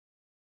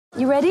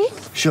You ready?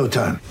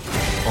 Showtime.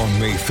 On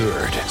May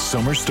 3rd,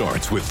 summer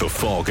starts with The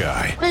Fall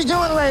Guy. Let's do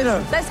it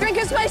later. Let's drink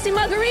a spicy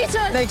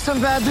margarita. Make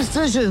some bad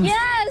decisions.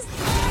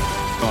 Yes.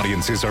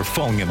 Audiences are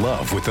falling in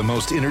love with the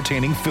most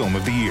entertaining film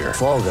of the year.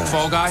 Fall Guy.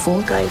 Fall Guy?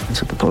 Fall guy.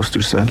 That's what the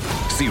poster said.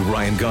 See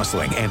Ryan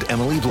Gosling and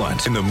Emily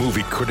Blunt in the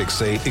movie critics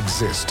say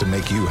exists to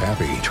make you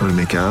happy. Trying to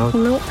make it out?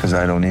 Nope. Because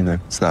I don't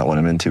either. It's not what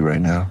I'm into right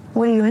now.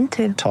 What are you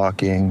into?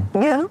 Talking.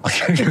 Yeah.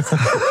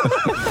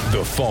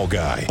 The Fall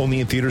Guy.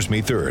 Only in theaters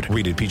May 3rd.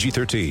 Rated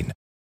PG-13.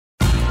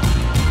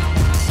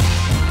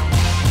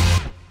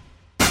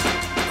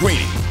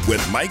 Greeny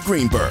with Mike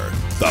Greenberg,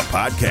 the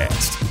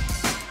podcast.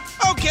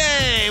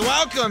 Okay,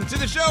 welcome to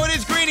the show. It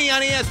is Greeny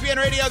on ESPN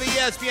Radio, the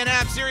ESPN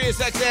app,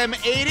 Sirius XM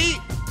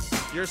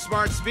 80, your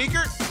smart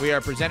speaker. We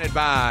are presented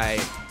by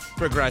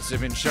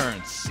Progressive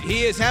Insurance.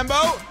 He is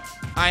Hembo.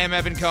 I am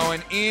Evan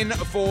Cohen in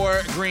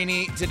for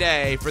Greeny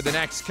today for the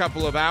next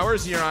couple of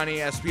hours here on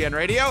ESPN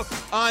Radio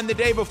on the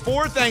day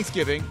before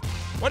Thanksgiving.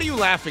 What are you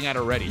laughing at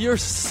already? You're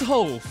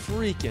so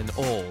freaking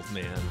old,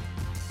 man.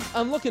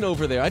 I'm looking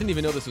over there. I didn't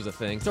even know this was a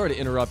thing. Sorry to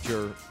interrupt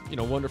your,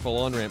 wonderful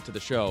on-ramp to the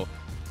show.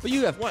 But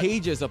you have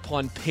pages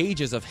upon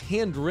pages of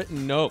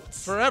handwritten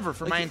notes. Forever,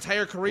 for my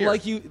entire career.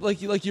 Like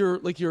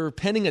you're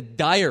penning a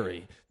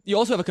diary. You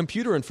also have a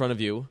computer in front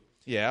of you.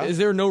 Yeah. Is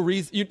there no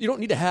reason? You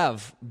don't need to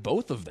have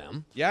both of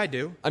them. Yeah, I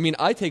do. I mean,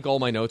 I take all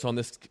my notes on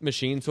this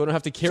machine, so I don't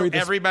have to carry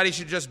this. Everybody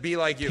should just be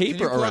like you. Paper Can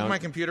you plug around. my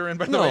computer in,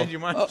 by the way? Do you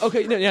mind?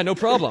 Okay, no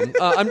problem.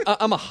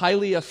 I'm a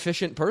highly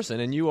efficient person,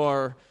 and you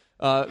are...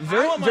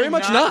 very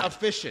much not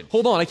efficient.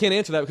 Hold on, I can't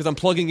answer that because I'm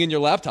plugging in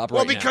your laptop right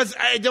now. Well, because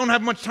I don't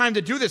have much time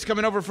to do this.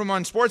 Coming over from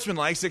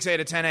Unsportsmanlike, 6A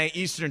to 10A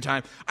Eastern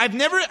Time. I've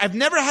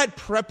never had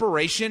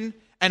preparation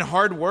and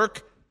hard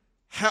work.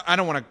 I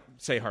don't want to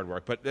say hard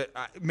work, but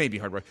maybe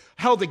hard work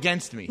held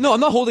against me. No, I'm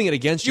not holding it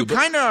against you. You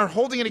kind of are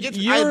holding it against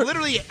me.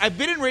 I've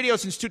been in radio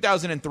since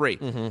 2003.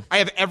 Mm-hmm. I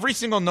have every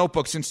single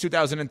notebook since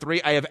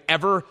 2003 I have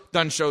ever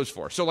done shows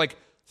for. So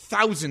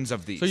thousands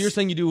of these. So you're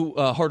saying you do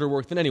harder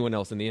work than anyone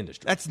else in the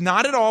industry? That's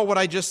not at all what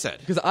I just said.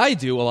 Because I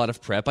do a lot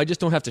of prep. I just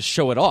don't have to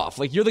show it off.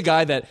 Like, you're the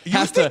guy that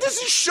has to... You think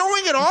this is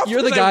showing it off?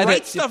 You're the guy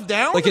write that... stuff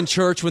down? Like in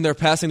church when they're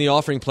passing the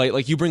offering plate,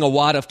 like you bring a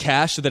wad of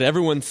cash so that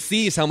everyone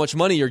sees how much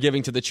money you're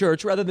giving to the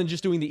church rather than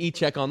just doing the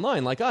e-check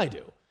online like I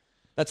do.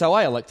 That's how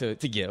I elect to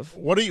give.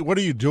 What are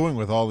you doing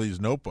with all these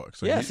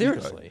notebooks? Yeah,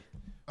 seriously.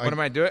 What am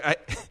I doing?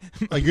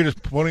 Like you're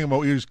just putting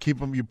them. You just keep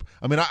them.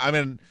 I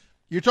mean,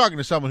 you're talking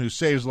to someone who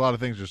saves a lot of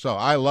things yourself.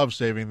 I love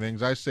saving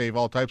things. I save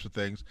all types of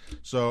things.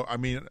 So I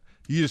mean,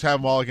 you just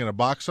have them all in a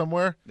box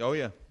somewhere. Oh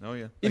yeah.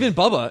 Even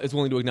Bubba is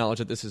willing to acknowledge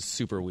that this is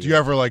super weird. Do you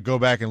ever go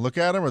back and look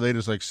at them, or are they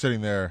just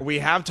sitting there? We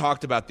have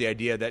talked about the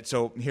idea that.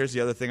 So here's the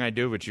other thing I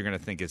do, which you're going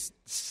to think is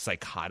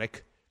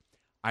psychotic.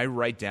 I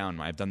write down.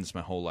 I've done this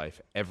my whole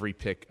life. Every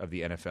pick of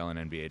the NFL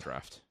and NBA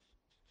draft.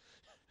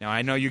 Now,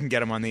 I know you can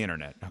get them on the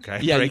internet, okay?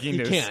 Yeah, Breaking you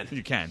news. can.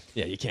 You can.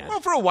 Yeah, you can. Well,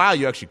 for a while,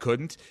 you actually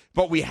couldn't.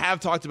 But we have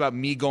talked about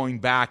me going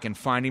back and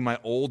finding my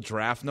old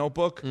draft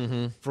notebook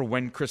for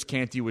when Chris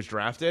Canty was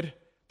drafted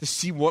to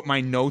see what my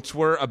notes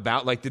were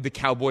about. Like, did the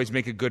Cowboys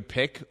make a good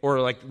pick? Or,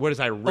 what is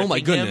I ripping Oh, my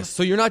goodness. him?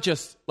 So you're not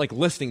just,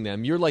 listing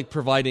them. You're,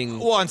 providing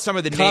Well, on some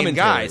of the commentary. name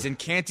guys. And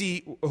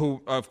Canty,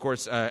 who, of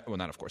course, not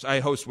of course, I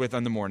host with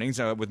on the mornings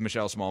with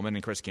Michelle Smallman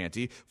and Chris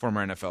Canty,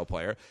 former NFL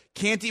player.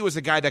 Canty was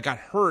the guy that got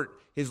hurt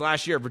his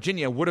last year at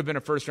Virginia, would have been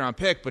a first-round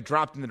pick, but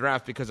dropped in the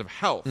draft because of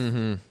health,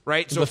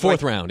 right? So the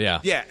fourth round,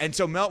 yeah. Yeah, and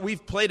so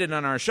we've played it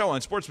on our show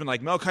on Sportsman.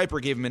 Mel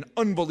Kiper gave him an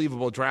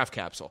unbelievable draft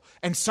capsule.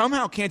 And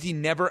somehow Canty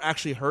never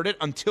actually heard it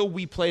until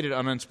we played it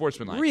on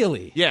Unsportsmanlike.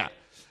 Really? Yeah.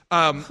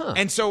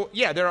 And so,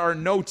 there are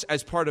notes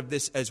as part of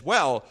this as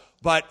well.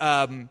 But,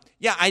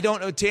 I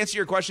don't know. To answer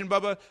your question,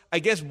 Bubba, I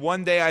guess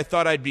one day I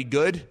thought I'd be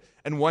good,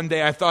 and one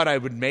day I thought I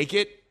would make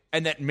it,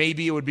 and that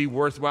maybe it would be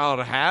worthwhile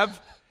to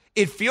have.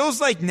 It feels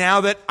like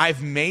now that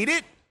I've made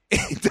it,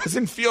 it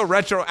doesn't feel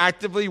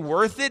retroactively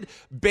worth it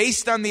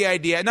based on the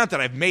idea. Not that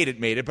I've made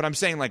it, but I'm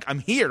saying I'm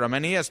here. I'm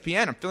on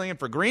ESPN. I'm filling in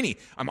for Greeny.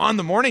 I'm on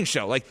the morning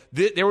show.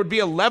 There would be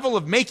a level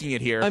of making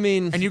it here. I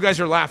mean, and you guys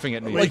are laughing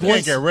at me. You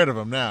can't get rid of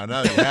them now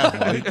that you have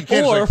them. You can't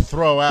just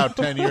throw out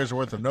 10 years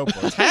worth of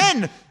notebooks.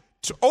 10?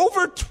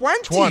 Over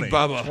 20,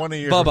 Bubba. 20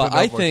 years Bubba, worth of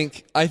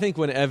notebooks. I think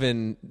when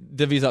Evan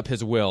divvies up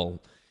his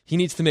will, he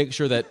needs to make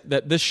sure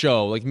that this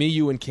show, me,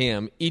 you, and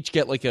Cam, each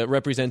get a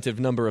representative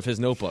number of his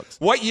notebooks.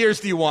 What years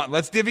do you want?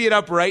 Let's divvy it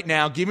up right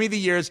now. Give me the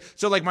years.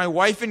 So, my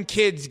wife and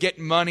kids get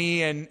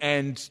money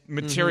and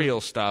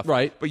material stuff.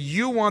 Right. But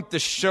you want the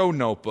show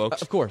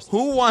notebooks. Of course.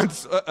 Who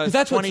wants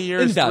that's 20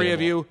 years, invaluable. 3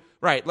 of you?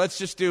 Right. Let's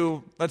just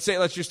do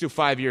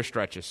 5-year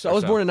stretches. So I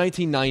was born in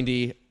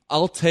 1990.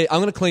 I'm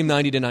going to claim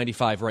 90 to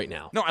 95 right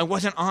now. No, I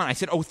wasn't on. I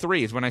said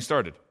 03 is when I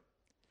started.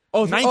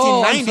 Oh,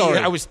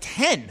 1990, I was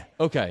 10.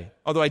 Okay.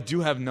 Although I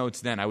do have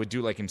notes then. I would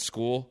do in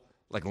school,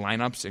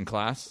 lineups in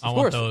class. Of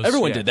course.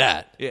 Everyone did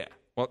that. Yeah.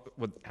 Well,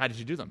 how did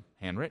you do them?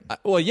 Handwritten?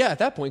 At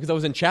that point, because I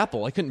was in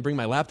chapel. I couldn't bring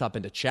my laptop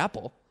into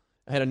chapel.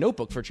 I had a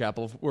notebook for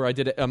chapel where I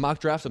did a mock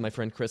draft with my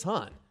friend Chris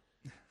Hahn.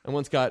 I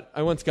once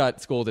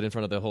got scolded in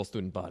front of the whole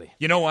student body.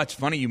 You know what's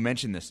funny? You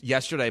mentioned this.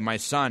 Yesterday, my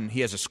son,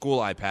 he has a school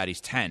iPad.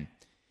 He's 10.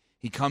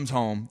 He comes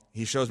home.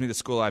 He shows me the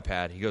school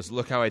iPad. He goes,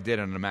 look how I did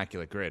on an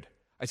Immaculate Grid.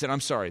 I said, I'm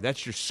sorry,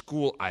 that's your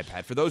school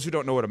iPad. For those who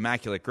don't know what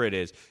Immaculate Grid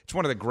is, it's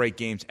one of the great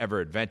games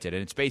ever invented.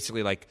 And it's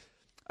basically like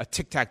a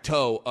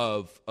tic-tac-toe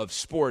of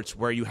sports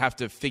where you have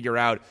to figure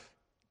out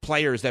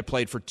players that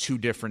played for two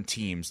different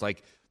teams,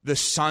 like the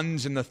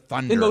Suns and the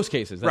Thunder. In most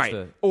cases, that's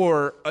right?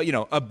 Or a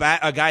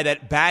guy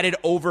that batted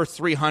over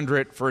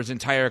 300 for his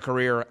entire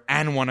career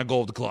and won a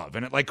Gold Glove,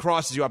 and it like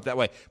crosses you up that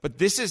way. But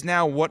this is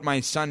now what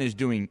my son is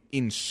doing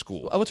in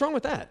school. What's wrong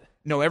with that?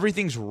 No,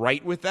 everything's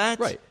right with that.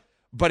 Right.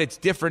 But it's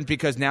different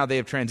because now they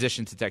have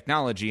transitioned to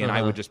technology, and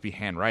I would just be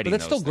handwriting. But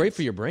that's those still great things.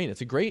 for your brain. It's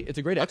a great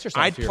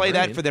exercise. I'd for your play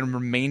that brain. for the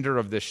remainder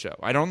of this show.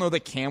 I don't know that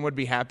Cam would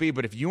be happy,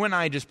 but if you and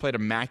I just played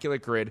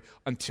Immaculate Grid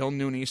until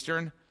noon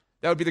Eastern,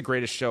 that would be the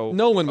greatest show.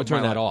 No one would of my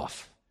turn that life.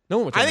 off. No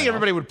one would turn I think that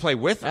everybody off. would play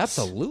with us.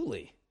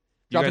 Absolutely.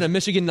 Dropping guys- a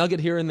Michigan nugget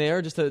here and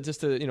there just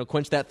to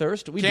quench that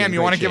thirst. We'd be Cam, in you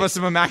great want to give shape. us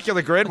some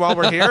Immaculate Grid while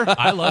we're here?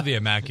 I love the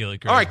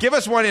Immaculate Grid. All right, give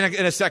us one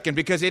in a second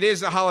because it is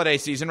the holiday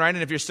season, right?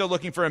 And if you're still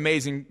looking for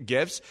amazing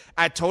gifts,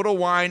 at Total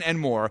Wine and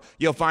More,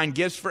 you'll find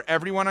gifts for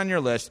everyone on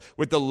your list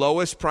with the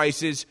lowest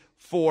prices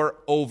for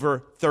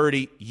over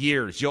 30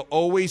 years. You'll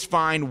always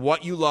find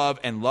what you love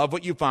and love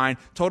what you find.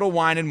 Total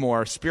Wine and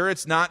More.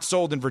 Spirits not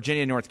sold in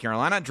Virginia and North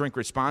Carolina. Drink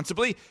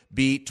responsibly.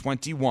 Be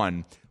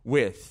 21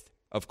 with,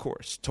 of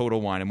course,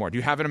 Total Wine and More. Do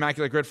you have an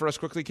Immaculate Grid for us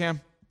quickly, Cam?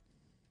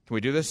 Can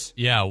we do this?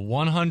 Yeah,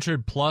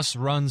 100-plus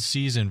run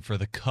season for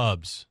the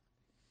Cubs.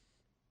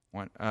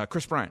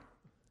 Chris Bryant.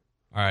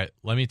 All right,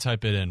 let me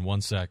type it in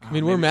 1 sec. I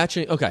mean, we're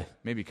matching. Okay.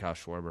 Maybe Kyle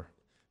Schwarber.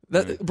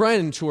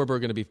 Brian and Schwarber are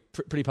going to be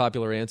pretty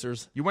popular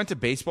answers. You went to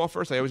baseball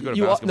first? I always go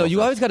to basketball No, you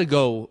first. always got to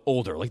go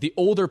older. Like the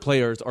older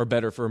players are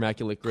better for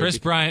Immaculate Grid. Chris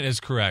Bryant is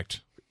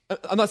correct.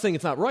 I'm not saying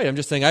it's not right. I'm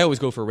just saying I always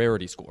go for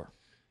rarity score.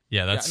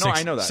 Yeah, that's Yeah, no,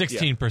 I know that,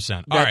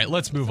 16%. All right,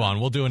 let's move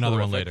on. We'll do another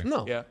one later.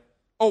 No. Yeah.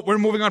 Oh, we're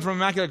moving on from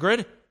Immaculate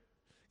Grid?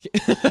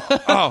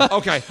 Oh,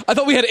 okay. I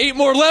thought we had 8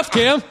 more left,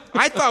 Cam.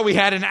 I thought we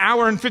had an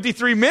hour and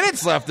 53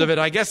 minutes left of it.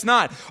 I guess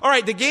not. All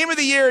right, the game of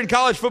the year in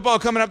college football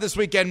coming up this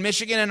weekend,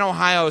 Michigan and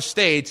Ohio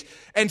State.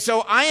 And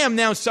so I am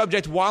now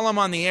subject, while I'm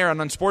on the air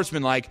and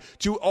unsportsmanlike,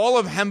 to all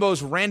of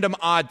Hembo's random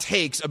odd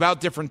takes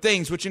about different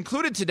things, which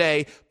included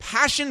today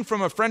passion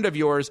from a friend of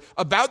yours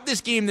about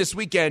this game this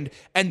weekend.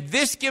 And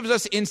this gives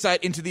us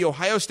insight into the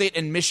Ohio State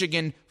and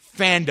Michigan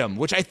fandom,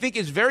 which I think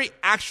is very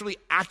actually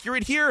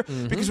accurate here,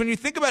 because when you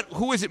think about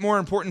who is it more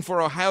important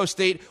for, Ohio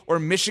State or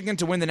Michigan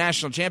to win the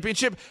national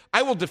championship,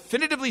 I will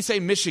definitively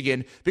say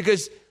Michigan,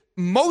 because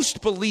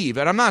most believe,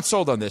 and I'm not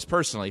sold on this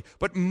personally,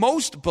 but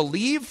most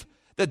believe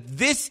that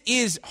this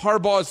is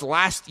Harbaugh's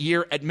last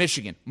year at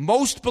Michigan.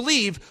 Most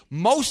believe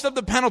most of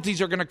the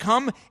penalties are going to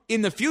come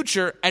in the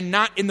future and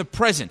not in the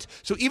present.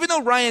 So even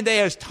though Ryan Day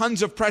has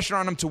tons of pressure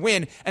on him to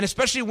win, and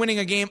especially winning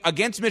a game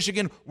against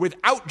Michigan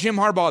without Jim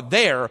Harbaugh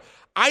there,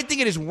 I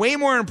think it is way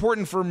more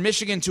important for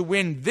Michigan to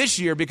win this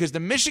year, because the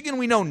Michigan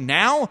we know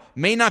now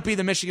may not be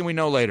the Michigan we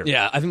know later.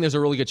 Yeah, I think there's a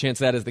really good chance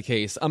that is the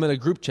case. I'm in a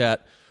group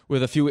chat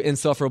with a few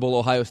insufferable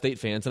Ohio State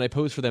fans, and I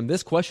posed for them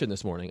this question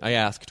this morning. I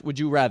asked, would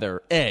you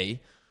rather,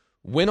 A,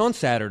 win on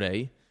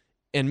Saturday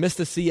and miss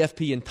the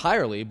CFP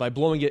entirely by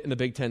blowing it in the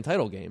Big Ten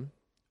title game,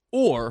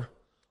 or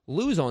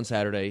lose on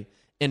Saturday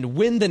and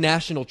win the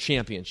national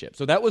championship?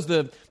 So that was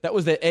the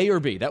A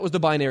or B. That was the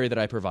binary that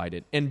I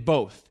provided, and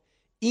both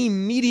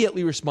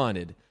immediately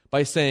responded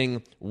by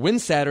saying, win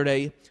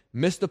Saturday,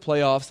 miss the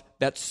playoffs.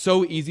 That's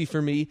so easy for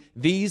me.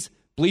 These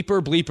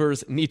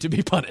bleepers need to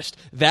be punished.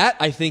 That,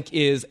 I think,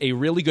 is a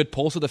really good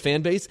pulse of the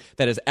fan base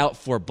that is out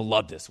for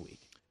blood this week.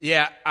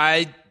 Yeah,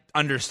 I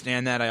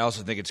understand that. I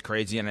also think it's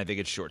crazy, and I think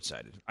it's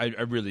short-sighted. I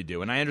really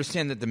do. And I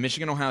understand that the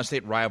Michigan-Ohio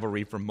State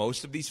rivalry for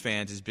most of these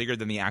fans is bigger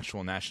than the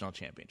actual national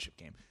championship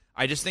game.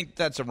 I just think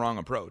that's a wrong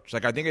approach.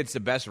 Like, I think it's the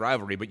best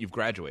rivalry, but you've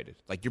graduated.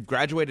 Like, you've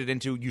graduated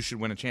into you should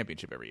win a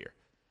championship every year.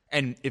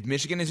 And if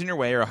Michigan is in your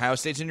way or Ohio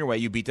State's in your way,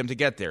 you beat them to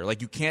get there.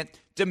 Like, you can't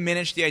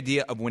diminish the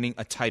idea of winning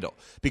a title,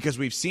 because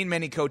we've seen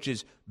many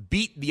coaches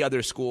beat the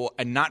other school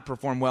and not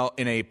perform well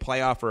in a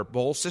playoff or a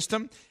bowl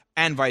system,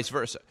 and vice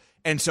versa.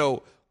 And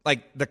so,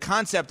 like, the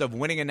concept of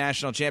winning a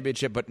national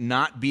championship but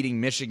not beating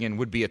Michigan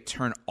would be a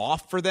turn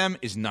off for them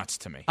is nuts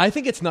to me. I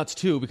think it's nuts,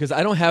 too, because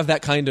I don't have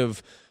that kind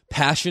of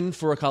passion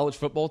for a college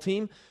football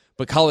team,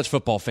 but college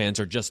football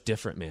fans are just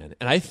different, man.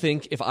 And I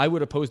think if I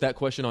would have posed that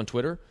question on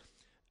Twitter,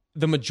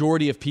 the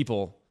majority of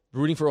people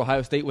rooting for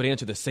Ohio State would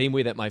answer the same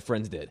way that my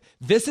friends did.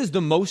 This is the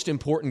most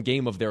important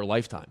game of their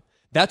lifetime.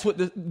 That's what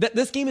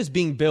this game is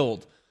being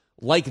billed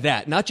like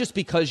that, not just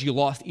because you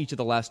lost each of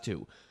the last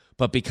two,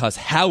 but because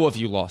how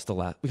you lost the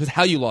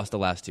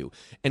last two,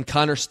 and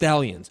Connor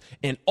Stallions,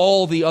 and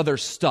all the other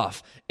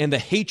stuff, and the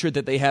hatred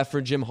that they have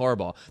for Jim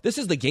Harbaugh. This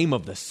is the game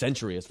of the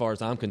century, as far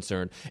as I'm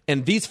concerned,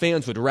 and these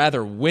fans would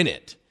rather win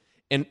it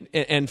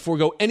and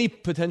forego any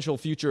potential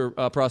future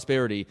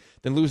prosperity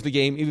than lose the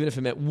game, even if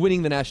it meant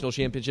winning the national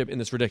championship in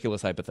this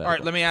ridiculous hypothetical. All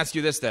right, let me ask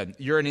you this then.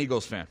 You're an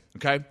Eagles fan,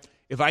 okay?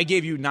 if I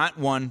gave you not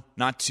 1,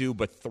 not 2,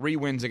 but 3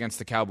 wins against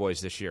the Cowboys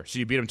this year, so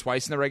you beat them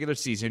twice in the regular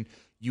season,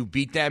 you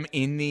beat them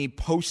in the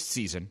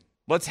postseason.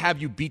 Let's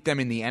have you beat them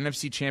in the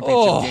NFC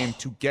Championship game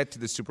to get to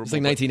the Super Bowl. It's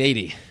like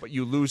 1980. But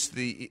you lose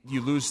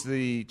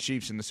the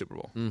Chiefs in the Super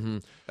Bowl. Mm-hmm.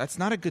 That's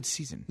not a good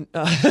season.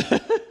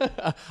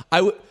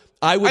 I would.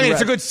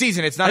 It's a good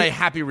season. It's not a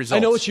happy result.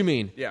 I know what you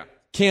mean. Yeah.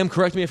 Cam,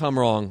 correct me if I'm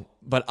wrong,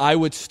 but I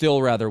would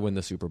still rather win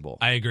the Super Bowl.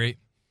 I agree.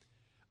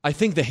 I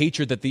think the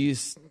hatred that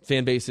these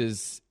fan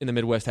bases in the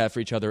Midwest have for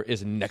each other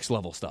is next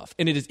level stuff.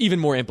 And it is even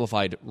more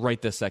amplified right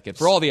this second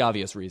for all the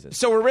obvious reasons.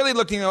 So we're really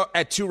looking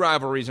at 2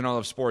 rivalries in all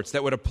of sports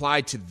that would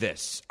apply to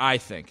this, I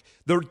think.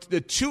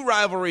 The 2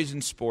 rivalries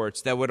in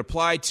sports that would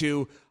apply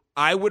to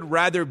I would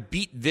rather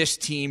beat this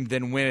team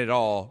than win it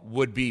all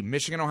would be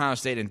Michigan, Ohio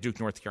State, and Duke,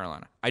 North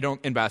Carolina.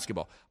 In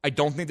basketball. I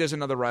don't think there's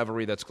another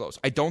rivalry that's close.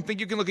 I don't think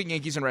you can look at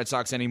Yankees and Red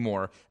Sox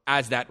anymore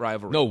as that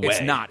rivalry. No way.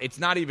 It's not. It's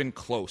not even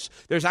close.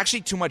 There's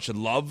actually too much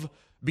love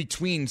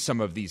between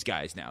some of these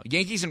guys now.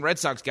 Yankees and Red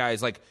Sox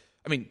guys,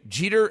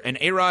 Jeter and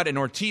A-Rod and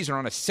Ortiz are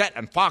on a set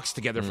on Fox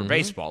together for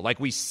baseball.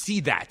 We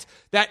see that.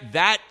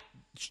 That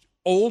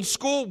old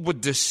school would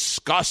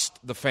disgust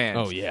the fans.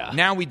 Oh, yeah.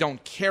 Now we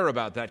don't care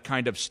about that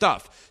kind of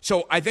stuff.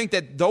 So I think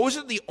that those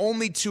are the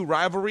only 2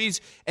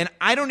 rivalries, and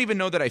I don't even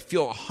know that I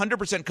feel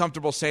 100%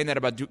 comfortable saying that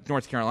about Duke,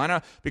 North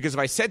Carolina, because if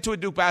I said to a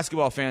Duke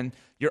basketball fan,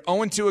 you're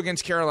 0-2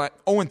 against Carolina,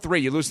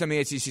 0-3, you lose them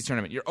in the ACC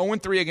tournament. You're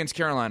 0-3 against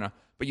Carolina,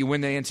 but you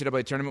win the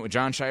NCAA tournament with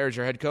John Shire as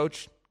your head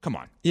coach? Come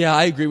on. Yeah,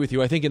 I agree with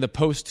you. I think in the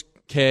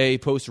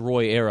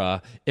post-Roy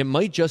era, it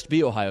might just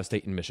be Ohio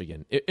State and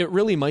Michigan. It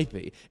really might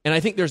be. And I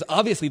think there's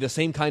obviously the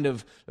same kind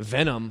of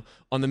venom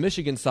on the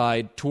Michigan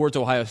side towards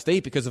Ohio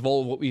State because of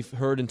all what we've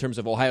heard in terms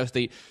of Ohio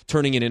State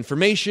turning in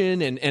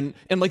information. And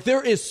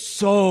there is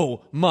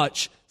so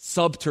much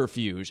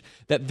subterfuge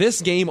that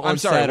this game on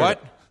Saturday...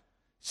 what?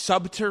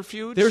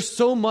 Subterfuge? There's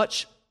so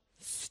much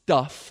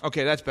stuff.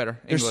 Okay, that's better.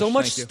 There's so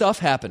much stuff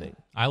happening.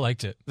 I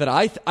liked it. That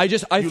I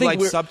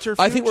think subterfuge?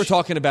 I think we're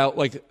talking about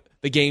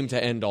the game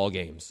to end all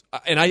games.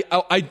 And I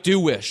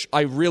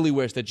really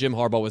wish that Jim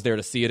Harbaugh was there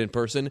to see it in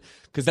person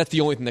because that's the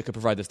only thing that could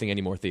provide this thing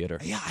any more theater.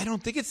 Yeah, I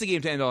don't think it's the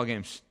game to end all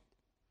games.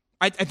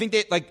 I think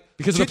they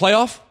because of the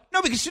playoff?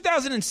 No, because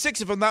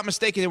 2006, if I'm not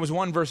mistaken, it was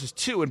 1 versus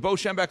 2, and Bo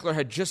Schembechler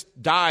had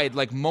just died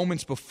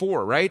moments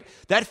before, right?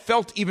 That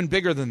felt even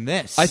bigger than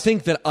this. I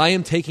think that I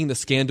am taking the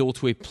scandal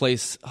to a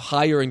place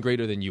higher and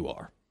greater than you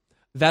are.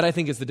 That, I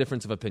think, is the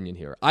difference of opinion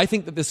here. I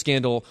think that this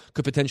scandal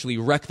could potentially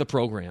wreck the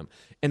program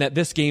and that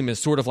this game is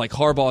sort of like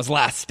Harbaugh's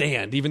last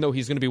stand, even though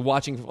he's going to be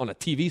watching on a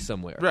TV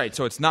somewhere. Right,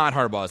 so it's not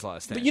Harbaugh's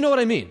last stand. But you know what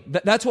I mean?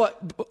 That's what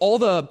all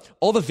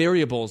the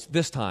variables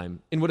this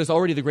time in what is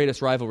already the greatest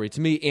rivalry,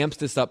 to me, amps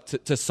this up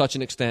to such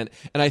an extent.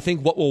 And I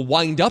think what will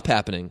wind up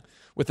happening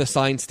with the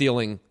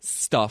sign-stealing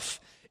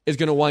stuff is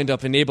going to wind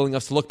up enabling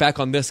us to look back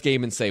on this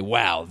game and say,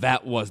 wow,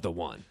 that was the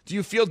one. Do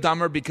you feel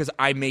dumber because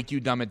I make you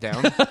dumb it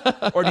down?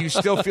 Or do you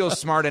still feel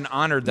smart and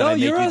honored that I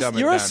make you dumb it down?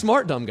 You're a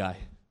smart dumb guy.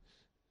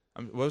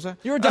 What was that?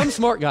 You're a dumb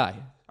smart guy.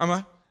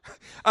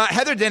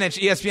 Heather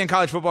Dinich, ESPN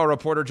college football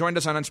reporter, joined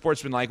us on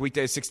Unsportsmanlike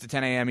weekdays 6 to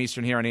 10 a.m.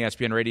 Eastern here on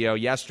ESPN Radio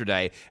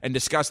yesterday and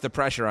discussed the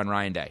pressure on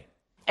Ryan Day.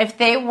 If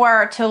they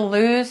were to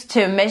lose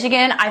to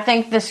Michigan, I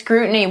think the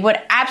scrutiny would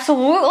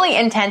absolutely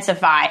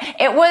intensify.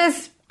 It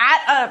was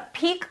at a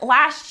peak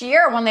last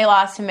year when they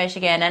lost to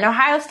Michigan, and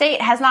Ohio State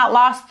has not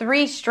lost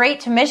 3 straight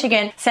to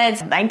Michigan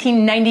since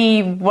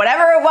 1990,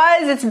 whatever it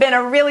was. It's been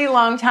a really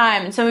long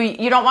time, so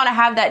you don't want to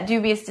have that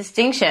dubious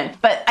distinction.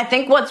 But I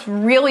think what's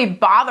really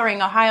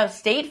bothering Ohio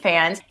State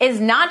fans is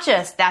not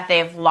just that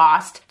they've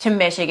lost to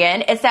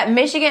Michigan, it's that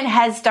Michigan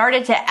has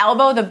started to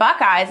elbow the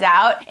Buckeyes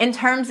out in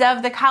terms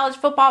of the college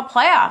football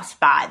playoff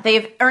spot.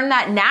 They've earned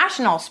that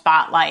national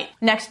spotlight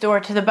next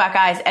door to the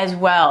Buckeyes as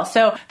well.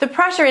 So the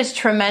pressure is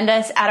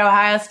tremendous at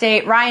Ohio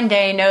State. Ryan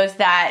Day knows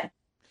that.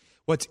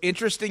 What's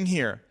interesting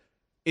here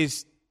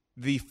is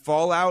the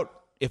fallout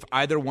if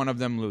either one of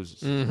them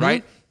loses,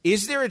 right?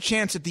 Is there a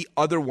chance that the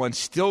other one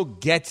still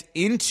gets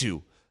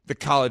into the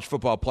college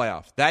football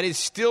playoff? That is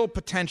still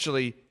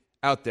potentially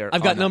out there.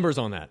 I've got numbers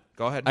on that.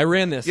 Go ahead. I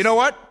ran this. You know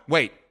what?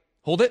 Wait.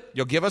 Hold it.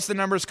 You'll give us the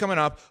numbers coming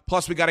up.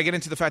 Plus, we got to get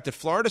into the fact that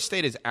Florida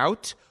State is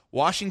out,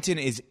 Washington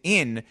is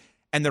in,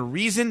 and the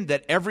reason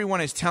that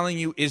everyone is telling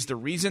you is the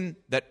reason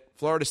that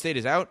Florida State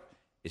is out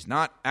is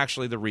not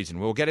actually the reason.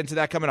 We'll get into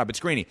that coming up.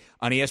 It's Greeny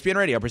on ESPN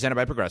Radio, presented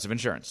by Progressive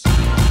Insurance.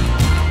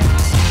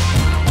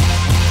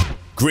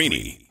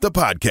 Greeny, the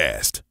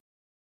podcast.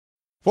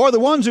 For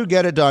the ones who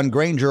get it done,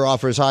 Grainger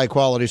offers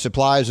high-quality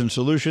supplies and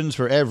solutions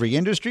for every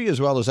industry,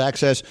 as well as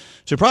access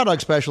to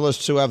product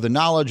specialists who have the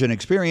knowledge and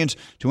experience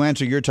to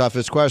answer your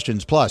toughest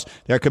questions. Plus,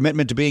 their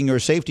commitment to being your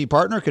safety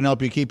partner can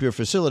help you keep your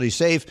facility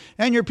safe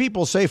and your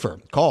people safer.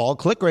 Call,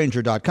 click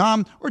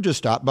Grainger.com, or just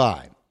stop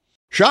by.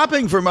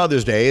 Shopping for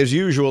Mother's Day is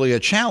usually a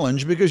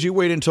challenge because you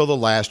wait until the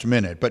last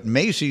minute, but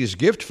Macy's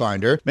Gift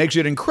Finder makes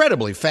it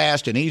incredibly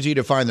fast and easy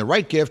to find the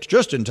right gift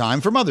just in time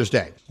for Mother's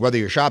Day. Whether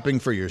you're shopping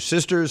for your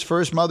sister's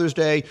first Mother's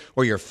Day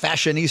or your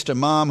fashionista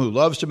mom who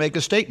loves to make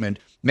a statement,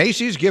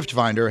 Macy's Gift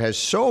Finder has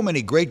so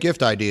many great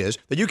gift ideas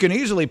that you can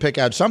easily pick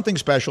out something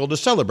special to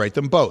celebrate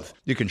them both.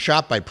 You can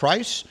shop by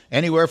price,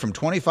 anywhere from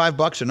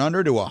 $25 and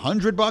under to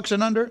 $100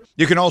 and under.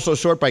 You can also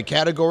sort by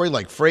category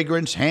like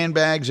fragrance,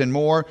 handbags, and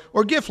more,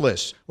 or gift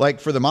lists,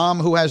 like for the mom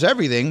who has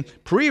everything,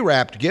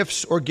 pre-wrapped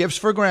gifts or gifts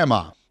for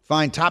grandma.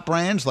 Find top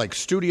brands like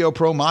Studio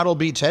Pro Model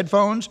Beats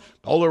headphones,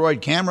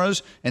 Polaroid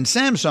cameras, and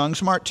Samsung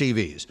smart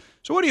TVs.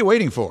 So what are you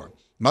waiting for?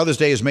 Mother's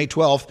Day is May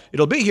 12th.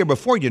 It'll be here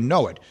before you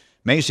know it.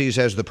 Macy's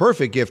has the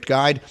perfect gift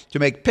guide to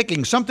make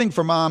picking something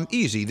for mom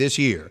easy this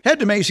year. Head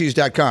to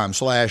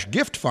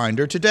Macy's.com/gift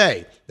finder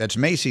today. That's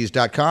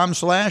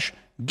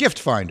Macy's.com/gift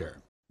finder.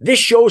 This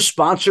show is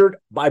sponsored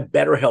by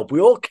BetterHelp. We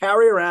all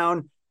carry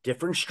around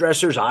different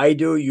stressors. I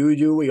do, you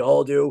do, we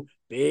all do,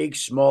 big,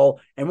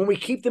 small. And when we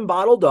keep them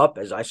bottled up,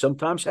 as I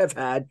sometimes have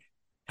had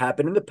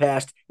happen in the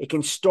past, it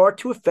can start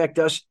to affect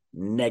us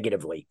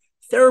negatively.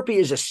 Therapy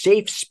is a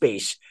safe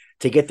space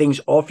to get things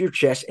off your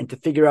chest and to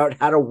figure out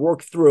how to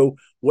work through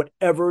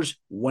whatever's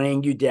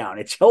weighing you down.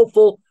 It's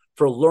helpful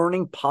for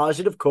learning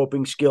positive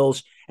coping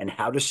skills and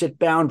how to set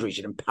boundaries.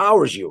 It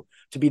empowers you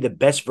to be the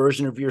best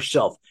version of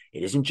yourself.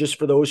 It isn't just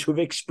for those who've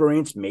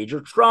experienced major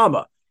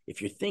trauma.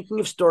 If you're thinking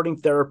of starting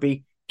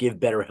therapy, give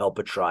BetterHelp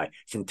a try.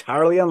 It's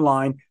entirely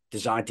online,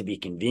 designed to be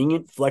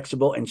convenient,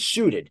 flexible, and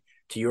suited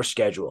to your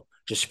schedule.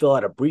 Just fill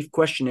out a brief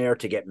questionnaire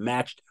to get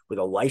matched with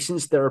a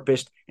licensed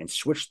therapist and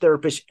switch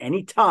therapists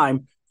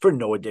anytime for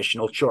no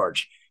additional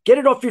charge. Get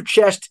it off your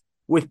chest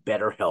with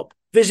BetterHelp.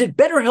 Visit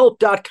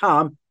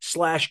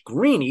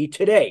BetterHelp.com/Greeny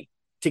today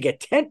to get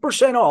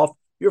 10% off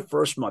your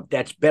first month.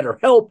 That's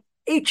BetterHelp,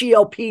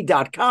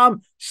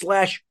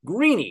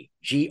 HELP.com/Greeny,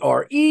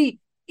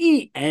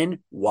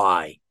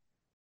 GREENY.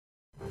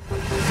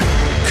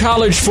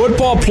 College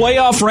football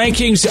playoff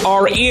rankings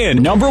are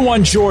in. Number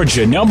 1,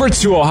 Georgia. Number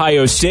 2,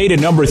 Ohio State.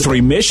 And number 3,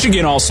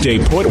 Michigan all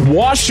stay put.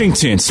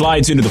 Washington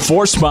slides into the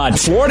 4th spot.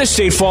 Florida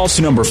State falls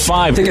to number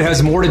 5. I think it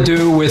has more to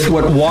do with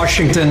what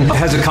Washington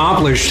has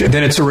accomplished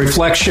than it's a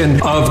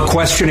reflection of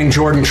questioning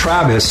Jordan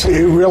Travis.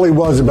 It really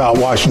was about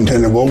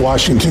Washington and what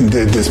Washington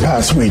did this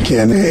past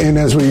weekend. And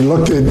as we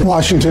looked at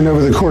Washington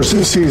over the course of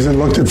the season,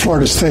 looked at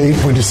Florida State,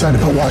 we decided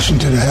to put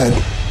Washington ahead.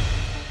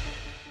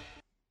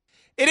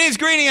 It is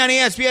Greeny on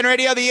ESPN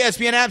Radio, the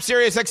ESPN app,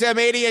 Sirius XM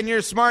 80, and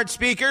your smart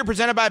speaker,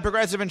 presented by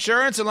Progressive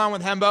Insurance, along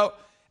with Hembo.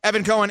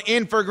 Evan Cohen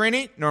in for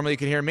Greeny. Normally you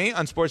can hear me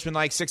on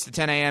Sportsmanlike 6 to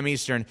 10 a.m.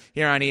 Eastern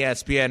here on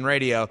ESPN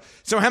Radio.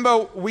 So,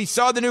 Hembo, we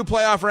saw the new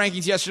playoff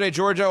rankings yesterday,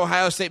 Georgia,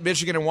 Ohio State,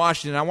 Michigan, and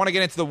Washington. I want to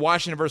get into the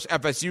Washington versus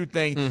FSU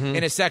thing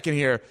in a second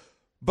here.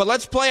 But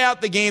let's play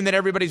out the game that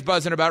everybody's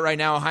buzzing about right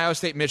now, Ohio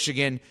State,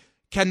 Michigan.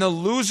 Can the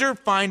loser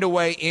find a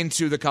way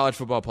into the college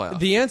football playoff?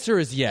 The answer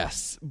is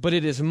yes, but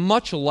it is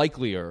much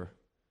likelier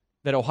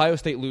that Ohio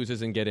State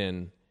loses and get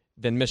in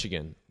than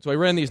Michigan. So I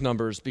ran these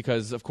numbers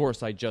because, of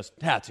course, I just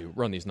had to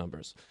run these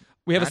numbers.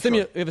 We have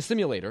a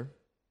simulator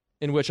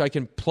in which I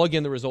can plug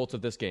in the results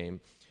of this game,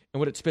 and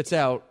what it spits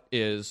out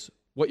is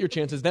what your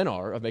chances then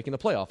are of making the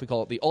playoff. We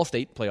call it the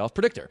All-State Playoff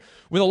Predictor.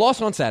 With a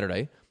loss on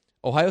Saturday,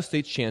 Ohio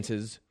State's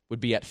chances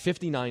would be at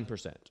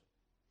 59%.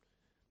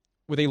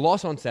 With a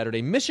loss on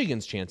Saturday,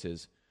 Michigan's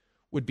chances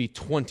would be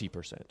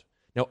 20%.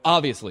 Now,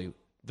 obviously,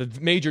 the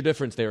major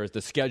difference there is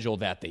the schedule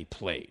that they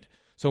played.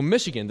 So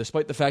Michigan,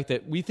 despite the fact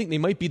that we think they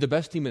might be the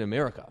best team in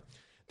America,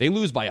 they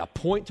lose by a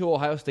point to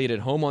Ohio State at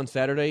home on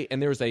Saturday,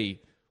 and there's a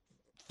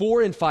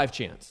 4 in 5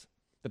 chance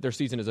that their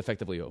season is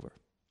effectively over.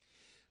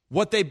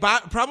 What they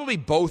probably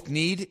both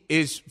need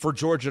is for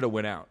Georgia to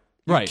win out.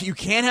 Right. You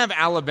can't have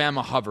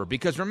Alabama hover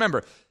because,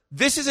 remember,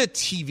 this is a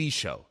TV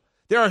show.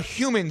 There are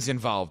humans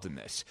involved in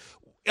this.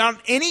 On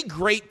any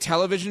great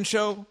television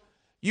show,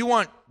 you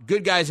want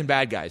good guys and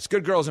bad guys,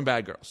 good girls and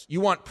bad girls.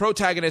 You want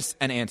protagonists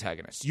and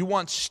antagonists. You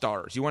want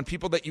stars. You want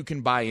people that you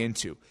can buy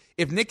into.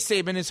 If Nick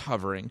Saban is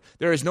hovering,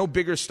 there is no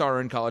bigger star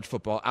in college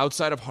football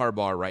outside of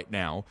Harbaugh right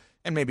now,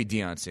 and maybe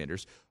Deion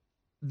Sanders,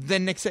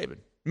 than Nick Saban.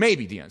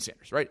 Maybe Deion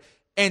Sanders, right?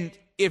 And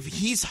if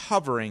he's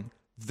hovering,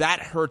 that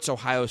hurts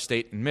Ohio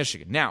State and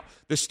Michigan. Now,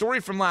 the story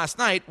from last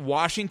night,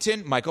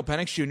 Washington, Michael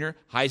Penix Jr.,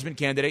 Heisman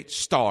candidate,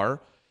 star,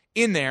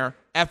 in there,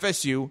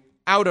 FSU,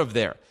 out of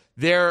there.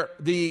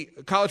 The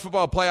College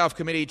Football Playoff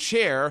Committee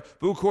chair,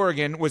 Boo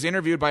Corrigan, was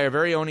interviewed by our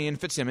very own Ian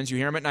Fitzsimmons. You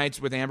hear him at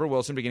nights with Amber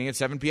Wilson beginning at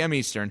 7 p.m.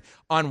 Eastern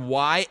on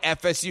why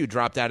FSU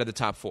dropped out of the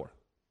top 4.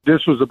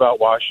 This was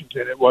about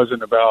Washington. It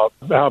wasn't about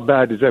how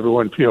bad does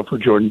everyone feel for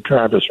Jordan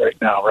Travis right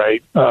now,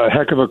 right?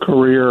 Heck of a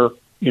career,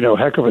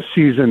 heck of a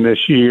season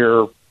this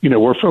year.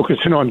 We're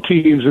focusing on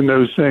teams and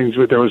those things,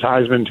 but there was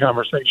Heisman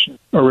conversation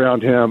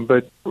around him.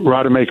 But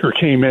Rodemaker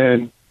came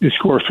in, he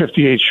scored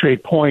 58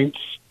 straight points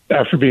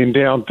after being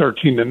down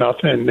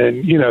 13-0. And,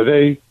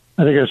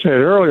 I think I said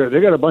earlier, they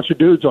got a bunch of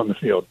dudes on the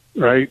field,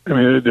 right? I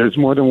mean, there's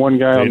more than one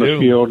guy on the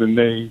field, and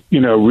they,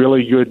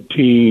 really good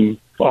team.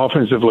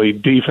 offensively,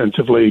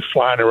 defensively,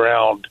 flying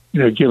around,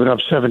 giving up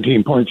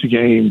 17 points a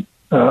game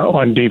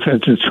on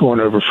defense and scoring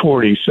over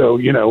 40. So,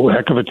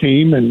 heck of a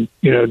team and,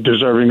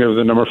 deserving of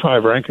the number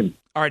 5 ranking.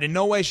 All right, in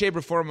no way, shape,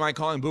 or form am I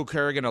calling Boo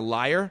Kerrigan a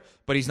liar,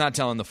 but he's not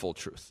telling the full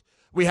truth.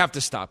 We have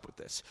to stop with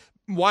this.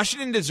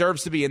 Washington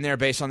deserves to be in there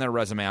based on their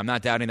resume. I'm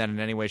not doubting that in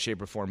any way, shape,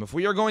 or form. If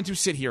we are going to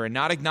sit here and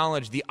not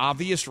acknowledge the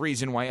obvious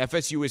reason why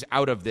FSU is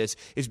out of this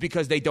is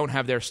because they don't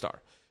have their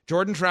star.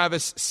 Jordan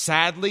Travis,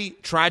 sadly,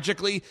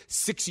 tragically,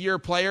 6-year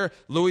player,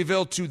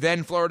 Louisville to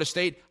then Florida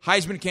State,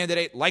 Heisman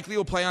candidate, likely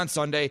will play on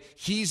Sunday.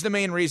 He's the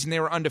main reason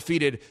they were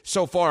undefeated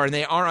so far, and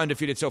they are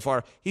undefeated so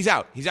far. He's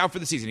out. He's out for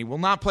the season. He will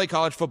not play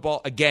college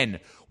football again.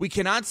 We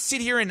cannot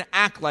sit here and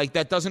act like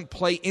that doesn't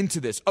play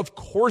into this. Of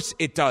course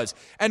it does.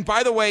 And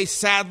by the way,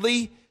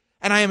 sadly,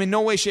 and I am in no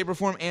way, shape, or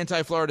form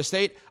anti-Florida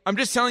State, I'm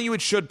just telling you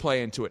it should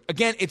play into it.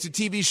 Again, it's a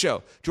TV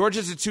show.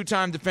 Georgia's a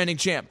 2-time defending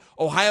champ.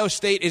 Ohio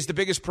State is the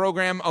biggest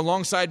program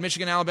alongside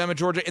Michigan, Alabama,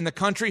 Georgia in the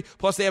country,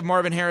 plus they have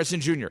Marvin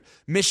Harrison Jr.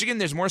 Michigan,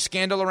 there's more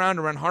scandal around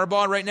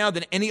Harbaugh right now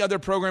than any other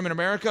program in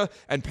America,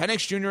 and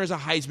Penix Jr. is a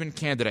Heisman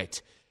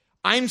candidate.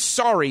 I'm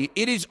sorry,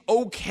 it is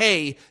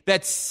okay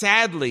that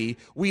sadly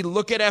we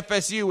look at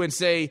FSU and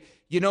say,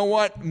 you know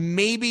what,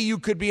 maybe you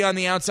could be on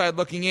the outside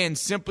looking in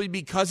simply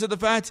because of the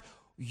fact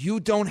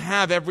you don't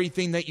have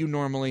everything that you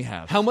normally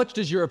have. How much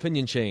does your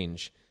opinion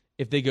change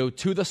if they go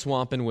to the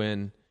Swamp and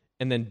win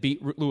and then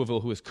beat Louisville,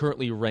 who is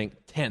currently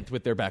ranked 10th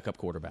with their backup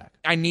quarterback?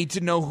 I need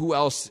to know who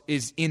else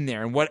is in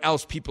there and what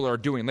else people are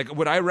doing. Like,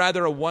 would I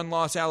rather a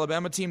one-loss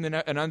Alabama team than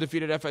an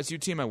undefeated FSU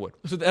team? I would.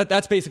 So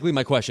that's basically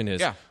my question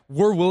is,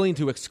 we're willing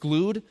to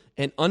exclude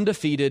an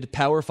undefeated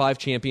Power 5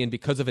 champion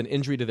because of an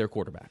injury to their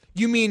quarterback.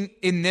 You mean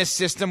in this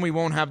system we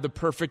won't have the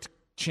perfect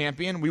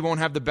champion? We won't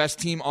have the best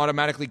team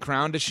automatically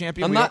crowned as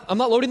champion? I'm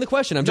not loading the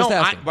question. I'm just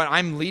asking. But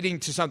I'm leading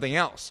to something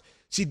else.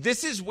 See,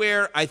 this is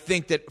where I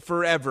think that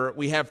forever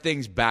we have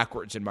things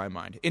backwards in my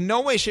mind. In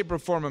no way, shape, or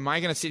form am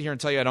I going to sit here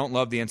and tell you I don't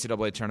love the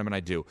NCAA tournament. I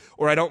do.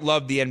 Or I don't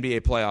love the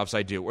NBA playoffs.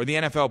 I do. Or the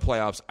NFL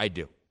playoffs. I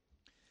do.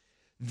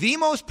 The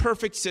most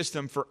perfect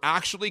system for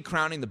actually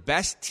crowning the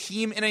best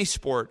team in a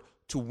sport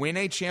to win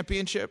a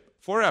championship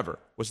forever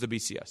was the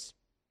BCS.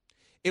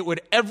 It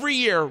would every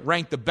year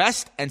rank the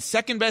best and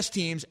second best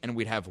teams, and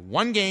we'd have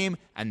one game,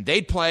 and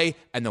they'd play,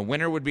 and the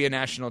winner would be a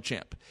national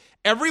champ.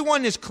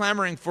 Everyone is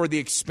clamoring for the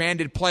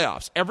expanded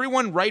playoffs.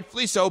 Everyone,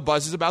 rightfully so,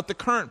 buzzes about the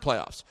current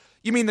playoffs.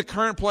 You mean the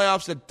current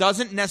playoffs that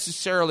doesn't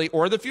necessarily,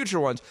 or the future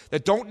ones,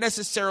 that don't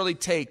necessarily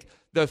take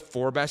the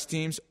 4 best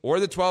teams or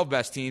the 12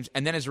 best teams,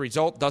 and then as a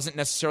result doesn't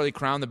necessarily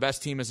crown the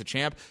best team as a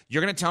champ?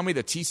 You're going to tell me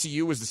that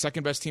TCU was the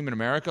second best team in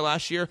America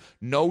last year?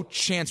 No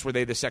chance were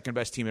they the second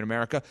best team in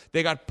America.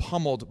 They got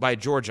pummeled by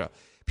Georgia.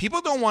 People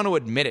don't want to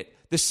admit it.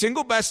 The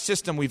single best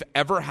system we've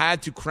ever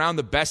had to crown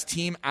the best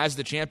team as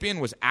the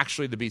champion was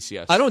actually the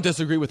BCS. I don't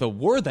disagree with a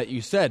word that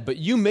you said, but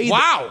you made...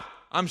 Wow!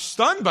 I'm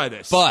stunned by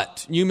this.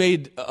 But you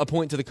made a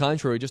point to the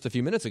contrary just a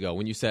few minutes ago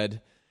when you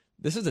said,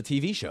 this is a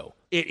TV show.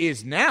 It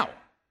is now.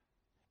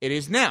 It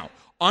is now.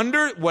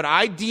 Under what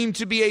I deem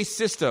to be a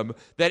system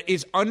that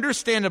is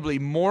understandably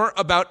more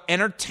about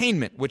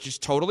entertainment, which is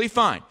totally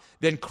fine,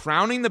 than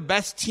crowning the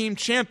best team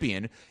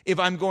champion, if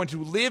I'm going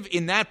to live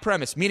in that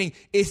premise, meaning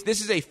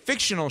this is a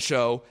fictional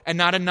show and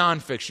not a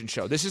nonfiction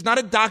show. This is not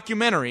a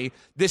documentary.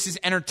 This is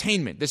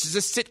entertainment. This is a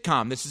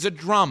sitcom. This is a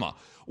drama.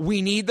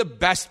 We need the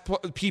best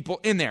people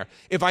in there.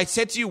 If I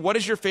said to you, what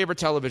is your favorite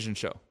television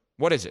show?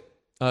 What is it?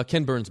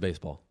 Ken Burns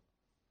Baseball.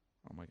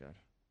 Oh, my God.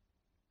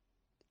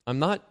 I'm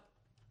not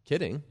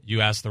kidding.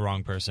 You asked the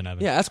wrong person,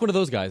 Evan. Yeah, ask one of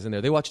those guys in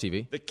there. They watch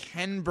TV. The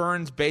Ken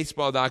Burns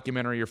baseball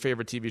documentary, your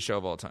favorite TV show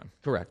of all time.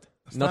 Correct.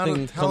 It's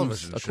Nothing not a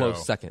television comes a close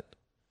show. second.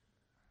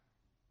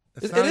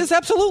 It is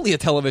absolutely a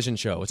television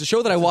show. It's a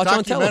show that I watch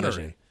on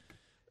television.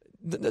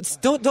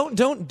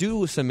 Don't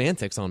do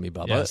semantics on me,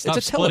 Bubba. Yeah, it's stop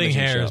a splitting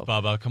television hairs, show.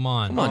 Bubba. Come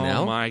on. Come on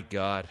now. Oh, my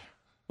God.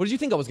 What did you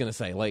think I was going to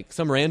say? Like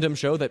some random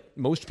show that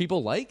most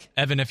people like?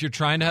 Evan, if you're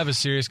trying to have a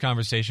serious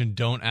conversation,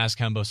 don't ask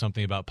Hembo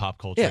something about pop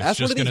culture. Yeah, it's ask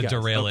one just of these going to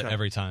guys. derail it Okay.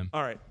 every time.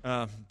 All right.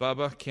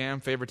 Bubba, Cam,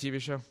 favorite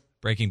TV show?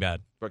 Breaking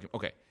Bad.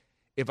 Okay.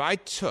 If I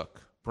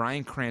took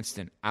Bryan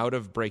Cranston out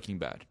of Breaking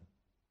Bad,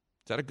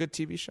 is that a good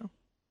TV show?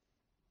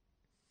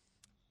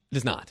 It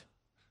is not.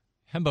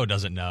 Hembo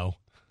doesn't know.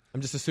 I'm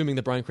just assuming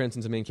that Bryan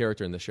Cranston's the main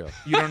character in this show.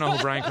 You don't know who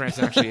Bryan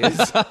Cranston actually is?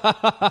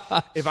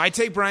 If I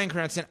take Bryan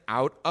Cranston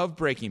out of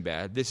Breaking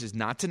Bad, this is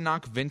not to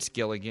knock Vince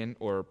Gilligan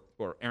or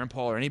Aaron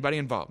Paul or anybody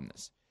involved in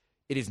this.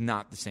 It is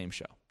not the same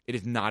show. It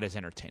is not as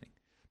entertaining.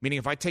 Meaning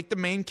if I take the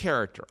main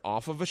character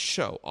off of a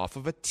show, off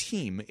of a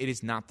team, it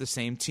is not the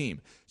same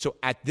team. So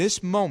at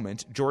this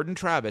moment, Jordan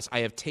Travis, I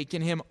have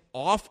taken him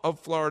off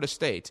of Florida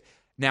State.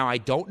 Now, I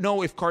don't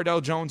know if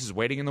Cardell Jones is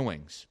waiting in the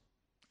wings.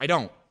 I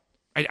don't.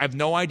 I have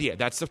no idea.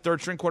 That's the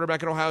third-string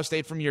quarterback at Ohio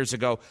State from years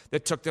ago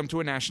that took them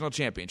to a national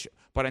championship.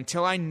 But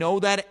until I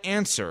know that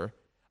answer,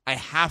 I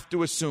have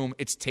to assume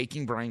it's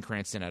taking Bryan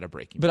Cranston out of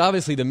Breaking Bad. But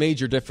obviously the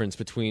major difference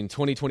between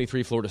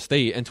 2023 Florida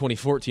State and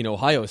 2014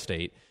 Ohio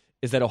State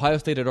is that Ohio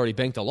State had already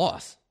banked a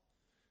loss.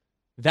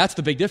 That's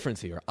the big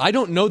difference here. I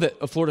don't know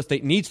that Florida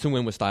State needs to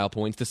win with style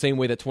points the same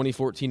way that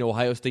 2014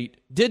 Ohio State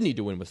did need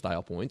to win with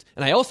style points.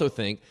 And I also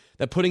think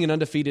that putting an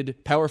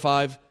undefeated Power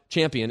 5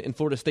 champion in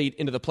Florida State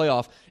into the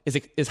playoff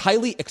is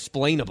highly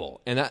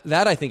explainable. And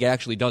that I think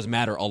actually does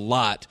matter a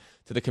lot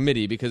to the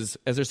committee, because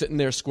as they're sitting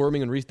there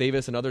squirming and Reese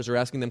Davis and others are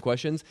asking them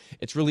questions,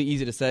 it's really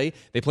easy to say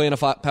they play in a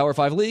Power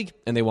 5 league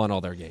and they won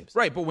all their games.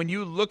 Right, but when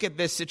you look at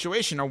this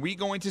situation, are we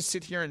going to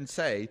sit here and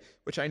say,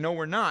 which I know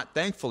we're not,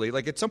 thankfully,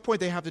 like at some point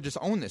they have to just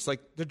own this. Like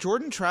the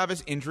Jordan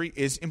Travis injury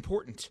is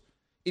important.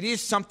 It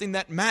is something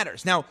that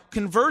matters. Now,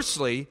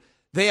 conversely,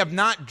 they have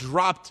not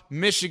dropped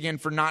Michigan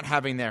for not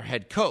having their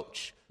head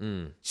coach.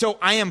 So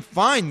I am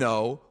fine,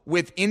 though,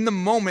 with in the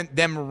moment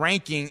them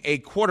ranking a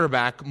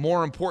quarterback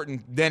more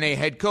important than a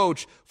head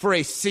coach for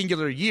a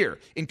singular year.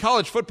 In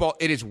college football,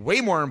 it is way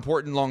more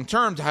important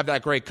long-term to have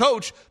that great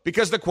coach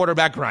because the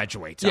quarterback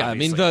graduates. Yeah,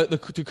 obviously. I mean,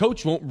 the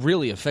coach won't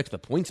really affect the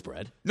point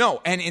spread.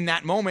 No, and in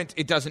that moment,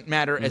 it doesn't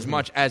matter as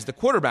much as the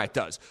quarterback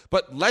does.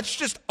 But let's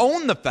just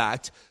own the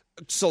fact,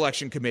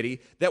 selection committee,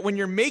 that when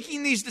you're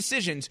making these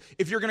decisions,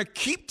 if you're going to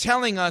keep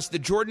telling us the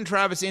Jordan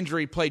Travis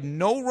injury played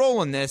no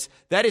role in this,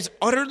 that is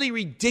utterly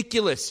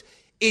ridiculous.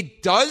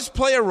 It does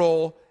play a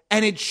role,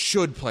 and it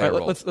should play a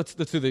role. Let's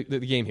do the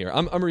game here.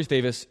 I'm Reese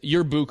Davis.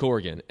 You're Boo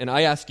Corrigan, and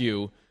I ask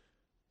you,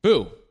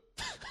 Boo.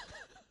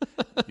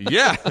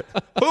 Yeah,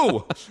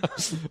 Boo.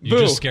 You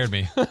just scared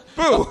me.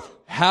 Boo.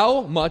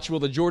 How much will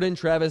the Jordan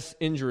Travis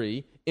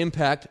injury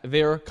impact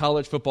their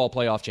college football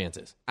playoff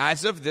chances?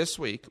 As of this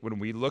week, when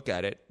we look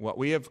at it, what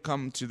we have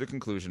come to the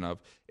conclusion of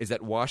is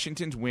that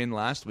Washington's win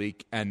last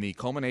week and the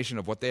culmination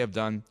of what they have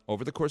done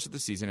over the course of the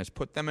season has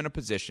put them in a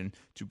position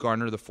to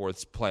garner the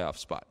fourth playoff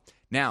spot.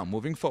 Now,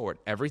 moving forward,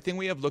 everything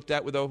we have looked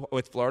at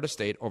with Florida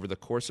State over the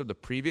course of the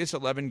previous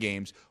 11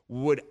 games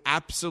would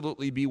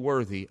absolutely be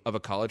worthy of a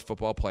college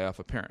football playoff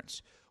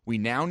appearance. We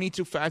now need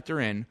to factor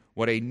in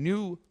what a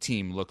new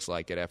team looks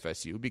like at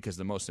FSU, because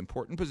the most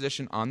important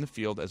position on the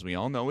field, as we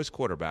all know, is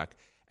quarterback.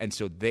 And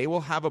so they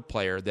will have a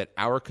player that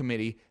our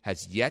committee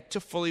has yet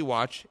to fully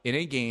watch in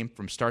a game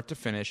from start to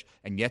finish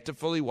and yet to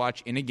fully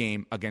watch in a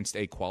game against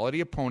a quality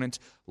opponent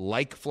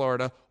like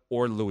Florida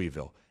or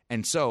Louisville.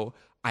 And so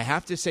I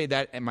have to say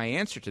that my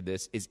answer to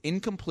this is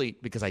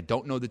incomplete because I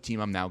don't know the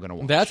team I'm now going to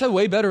watch. That's a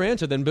way better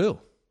answer than Boo.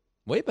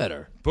 Way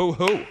better.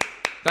 Boo-hoo.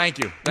 Thank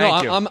you.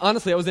 Thank you.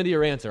 Honestly, I was into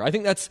your answer. I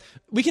think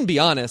we can be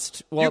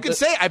honest. You can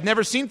say, I've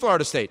never seen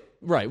Florida State.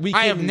 Right.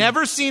 I have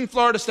never seen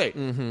Florida State.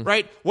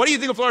 Right? What do you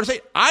think of Florida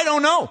State? I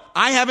don't know.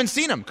 I haven't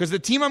seen them because the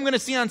team I'm going to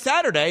see on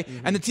Saturday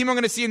and the team I'm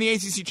going to see in the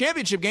ACC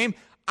championship game,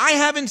 I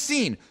haven't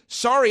seen.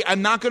 Sorry,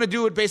 I'm not going to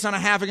do it based on a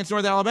half against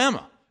North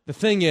Alabama. The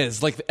thing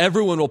is, like,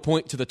 everyone will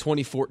point to the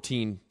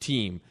 2014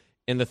 team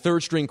and the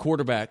third-string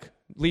quarterback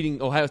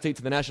leading Ohio State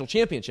to the national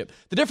championship.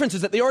 The difference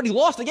is that they already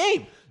lost a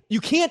game.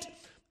 You can't.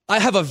 I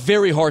have a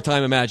very hard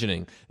time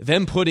imagining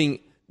them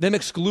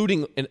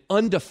excluding an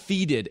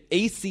undefeated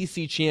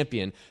ACC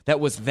champion that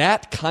was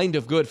that kind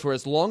of good for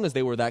as long as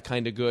they were that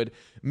kind of good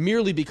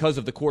merely because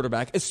of the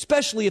quarterback,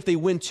 especially if they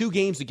win 2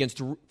 games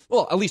against,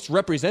 well, at least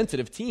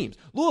representative teams.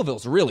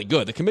 Louisville's really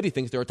good. The committee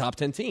thinks they're a top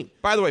 10 team.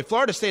 By the way,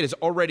 Florida State has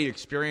already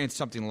experienced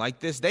something like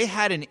this. They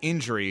had an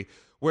injury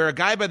where a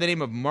guy by the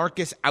name of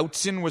Marcus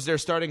Outson was their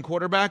starting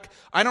quarterback.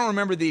 I don't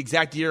remember the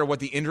exact year or what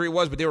the injury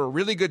was, but they were a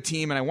really good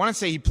team, and I want to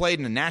say he played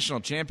in a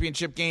national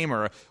championship game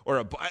or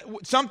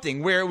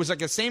something where it was like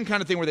the same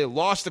kind of thing where they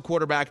lost the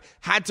quarterback,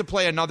 had to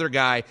play another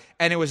guy,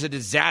 and it was a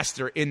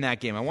disaster in that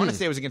game. I want to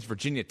say it was against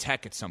Virginia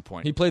Tech at some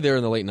point. He played there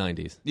in the late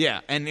 90s. Yeah,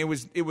 and it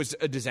was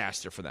a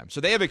disaster for them. So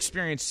they have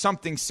experienced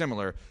something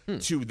similar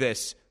to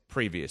this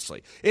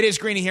previously. It is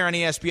Greeny here on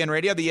ESPN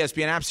Radio, the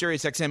ESPN app,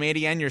 Sirius XM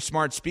 80, and your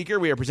smart speaker.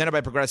 We are presented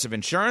by Progressive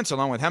Insurance,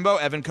 along with Hembo,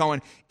 Evan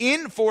Cohen,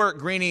 in for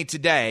Greeny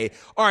today.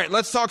 All right,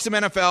 let's talk some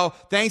NFL.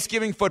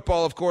 Thanksgiving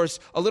football, of course.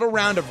 A little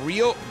round of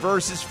real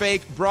versus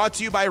fake, brought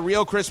to you by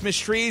Real Christmas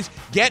Trees.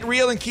 Get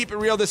real and keep it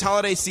real this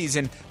holiday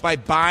season by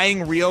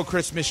buying real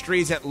Christmas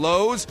trees at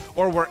Lowe's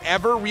or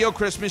wherever real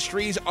Christmas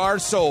trees are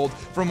sold.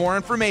 For more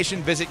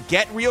information, visit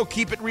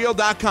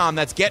GetRealKeepItReal.com.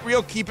 That's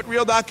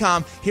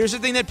GetRealKeepItReal.com. Here's the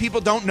thing that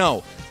people don't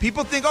know.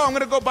 People think, I'm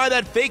going to go buy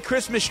that fake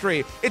Christmas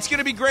tree. It's going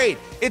to be great.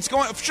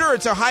 Sure,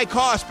 it's a high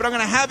cost, but I'm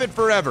going to have it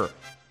forever.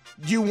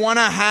 Do you want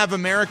to have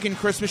American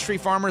Christmas tree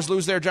farmers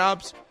lose their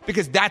jobs?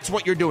 Because that's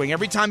what you're doing.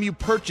 Every time you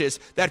purchase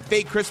that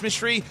fake Christmas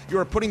tree, you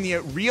are putting the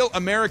real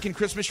American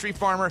Christmas tree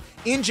farmer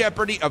in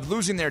jeopardy of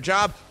losing their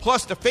job.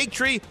 Plus, the fake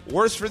tree,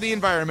 worse for the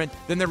environment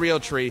than the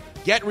real tree.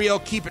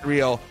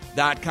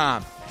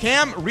 GetRealKeepItReal.com.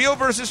 Cam, real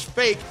versus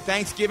fake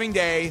Thanksgiving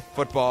Day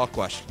football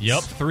question.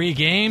 Yep, 3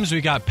 games.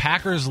 We got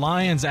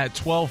Packers-Lions at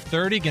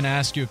 12:30. Going to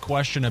ask you a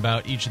question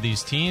about each of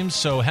these teams.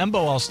 So,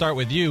 Hembo, I'll start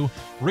with you.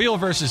 Real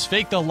versus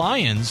fake, the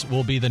Lions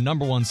will be the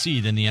number 1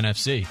 seed in the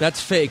NFC.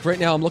 That's fake. Right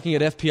now I'm looking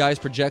at FPI's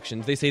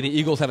projections. They say the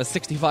Eagles have a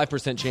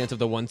 65% chance of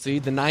the 1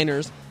 seed. The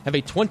Niners have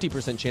a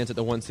 20% chance at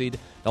the 1 seed.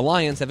 The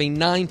Lions have a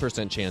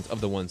 9% chance of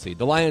the 1 seed.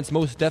 The Lions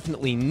most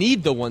definitely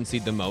need the 1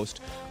 seed the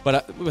most,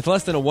 but with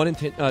less than a 1 in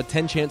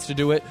 10 chance to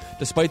do it,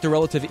 despite despite the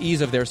relative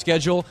ease of their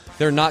schedule,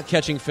 they're not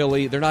catching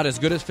Philly. They're not as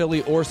good as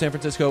Philly or San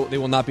Francisco. They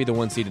will not be the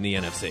 1 seed in the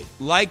NFC.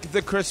 Like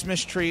the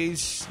Christmas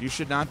trees, you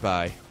should not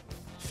buy.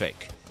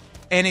 Fake.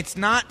 And it's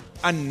not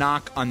a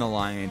knock on the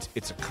Lions.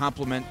 It's a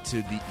compliment to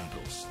the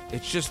Eagles.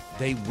 It's just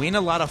they win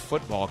a lot of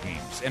football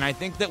games. And I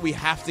think that we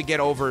have to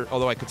get over,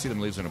 although I could see them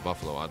losing to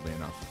Buffalo, oddly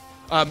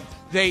enough.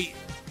 They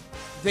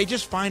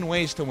just find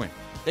ways to win.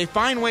 They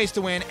find ways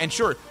to win. And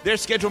sure, their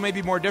schedule may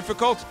be more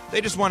difficult. They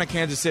just won at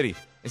Kansas City.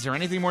 Is there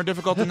anything more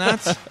difficult than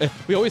that?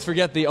 We always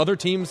forget the other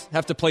teams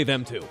have to play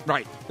them too.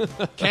 Right.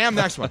 Cam,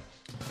 next one.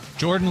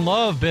 Jordan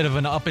Love, bit of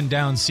an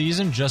up-and-down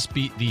season, just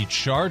beat the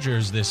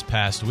Chargers this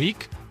past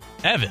week.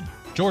 Evan,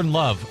 Jordan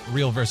Love,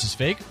 real versus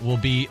fake, will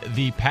be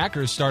the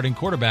Packers starting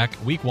quarterback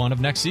week 1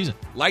 of next season.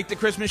 Like the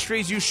Christmas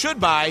trees you should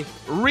buy,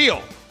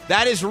 real.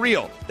 That is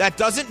real. That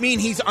doesn't mean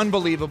he's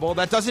unbelievable.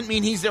 That doesn't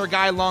mean he's their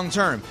guy long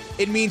term.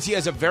 It means he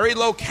has a very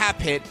low cap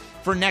hit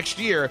for next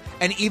year,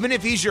 and even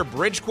if he's your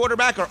bridge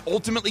quarterback or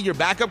ultimately your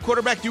backup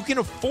quarterback, you can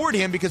afford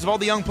him because of all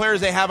the young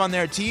players they have on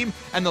their team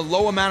and the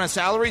low amount of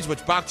salaries,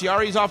 which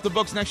Bakhtiari's off the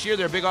books next year.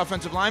 They're a big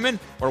offensive lineman,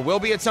 or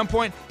will be at some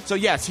point. So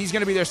yes, he's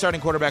going to be their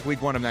starting quarterback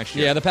week 1 of next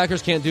year. Yeah, the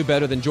Packers can't do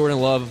better than Jordan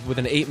Love with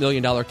an $8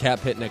 million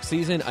cap hit next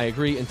season. I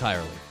agree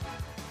entirely.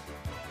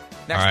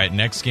 All right,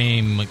 next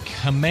game,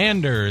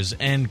 Commanders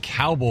and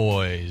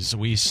Cowboys.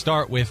 We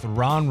start with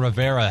Ron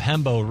Rivera,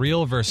 Hembo,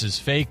 real versus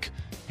fake.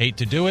 Hate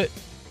to do it,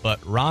 but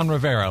Ron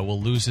Rivera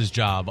will lose his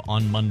job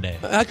on Monday.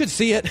 I could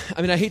see it.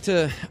 I mean, I hate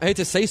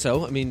to say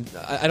so. I mean,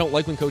 I don't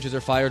like when coaches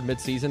are fired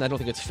midseason. I don't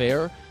think it's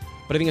fair.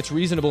 But I think it's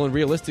reasonable and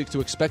realistic to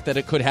expect that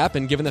it could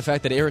happen given the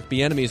fact that Eric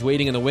Bieniemy is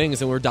waiting in the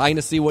wings and we're dying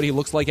to see what he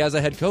looks like as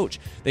a head coach.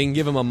 They can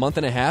give him a month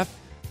and a half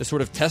to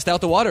sort of test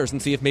out the waters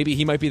and see if maybe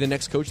he might be the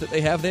next coach that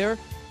they have there.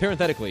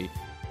 Parenthetically,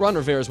 Ron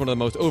Rivera is one of the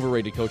most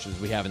overrated coaches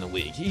we have in the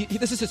league.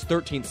 This is his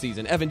 13th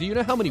season. Evan, do you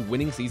know how many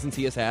winning seasons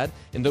he has had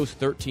in those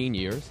 13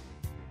 years?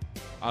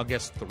 I'll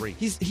guess 3.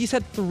 He's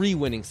had 3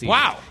 winning seasons.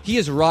 Wow. He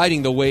is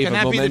riding the wave Can of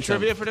that momentum. be the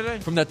trivia for today?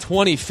 From that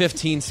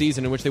 2015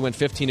 season in which they went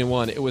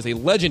 15-1. It was a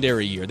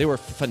legendary year. They were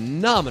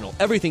phenomenal.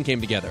 Everything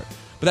came together.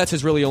 But that's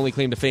his really only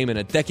claim to fame in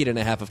a decade and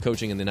a half of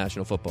coaching in the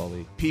National Football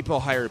League. People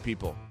hire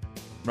people.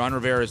 Ron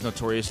Rivera is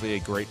notoriously a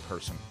great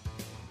person.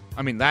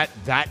 I mean, that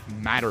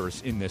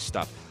matters in this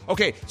stuff.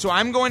 Okay, so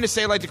I'm going to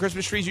say, like the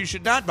Christmas trees you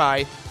should not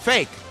buy,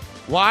 fake.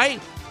 Why?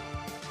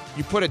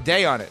 You put a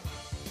day on it.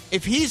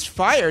 If he's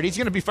fired, he's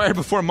going to be fired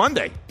before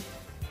Monday.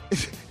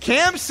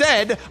 Cam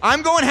said,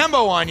 I'm going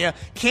Hembo on you.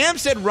 Cam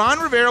said Ron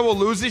Rivera will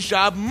lose his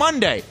job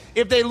Monday.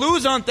 If they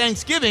lose on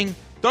Thanksgiving,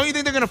 don't you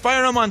think they're going to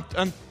fire him on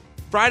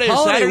Friday or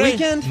Saturday?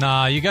 Weekend?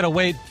 Nah, you got to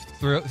wait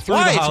through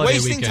Why? the holiday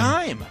It's wasting weekend.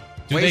 time.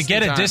 Do they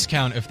get a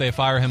discount if they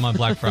fire him on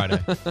Black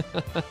Friday?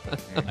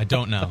 I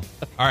don't know.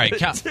 All right,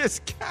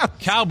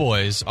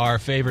 Cowboys are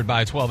favored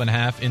by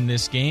 12.5 in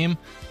this game.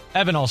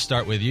 Evan, I'll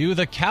start with you.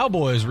 The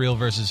Cowboys, real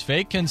versus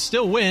fake, can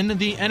still win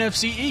the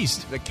NFC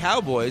East. The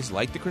Cowboys,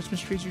 like the Christmas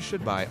trees you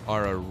should buy,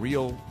 are a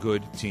real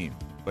good team.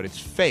 But it's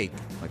fake,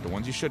 like the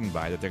ones you shouldn't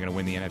buy, that they're going to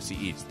win the NFC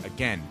East.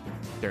 Again,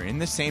 they're in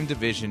the same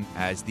division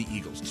as the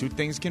Eagles. 2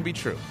 things can be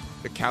true.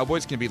 The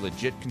Cowboys can be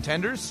legit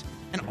contenders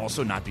and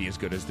also not be as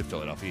good as the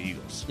Philadelphia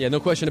Eagles. Yeah, no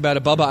question about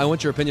it. Bubba, I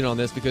want your opinion on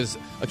this because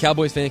a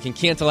Cowboys fan can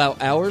cancel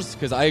out ours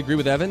because I agree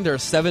with Evan. They're a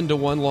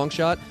 7-1 long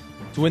shot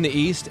to win the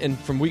East, and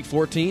from week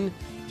 14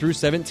 through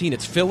 17,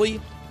 it's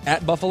Philly,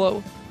 at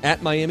Buffalo,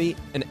 at Miami,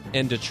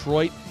 and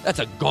Detroit. That's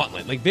a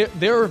gauntlet. Like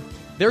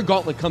their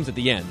gauntlet comes at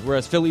the end,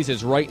 whereas Philly's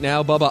is right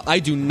now. Bubba, I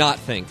do not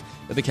think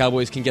that the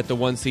Cowboys can get the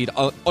 1 seed.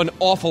 An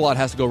awful lot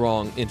has to go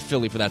wrong in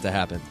Philly for that to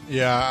happen.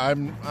 Yeah,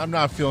 I'm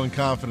not feeling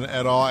confident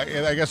at all.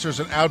 I guess there's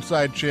an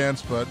outside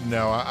chance, but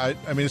no. I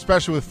mean,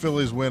 especially with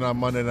Philly's win on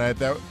Monday night,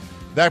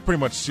 that pretty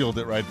much sealed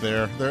it right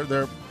there.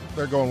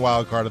 They're going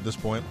wild card at this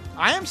point.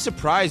 I am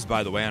surprised,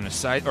 by the way, on a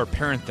side, or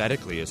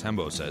parenthetically, as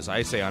Hembo says.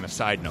 I say on a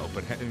side note,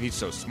 but he's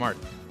so smart.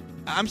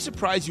 I'm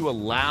surprised you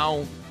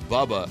allow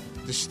Bubba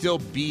to still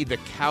be the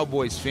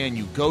Cowboys fan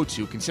you go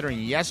to, considering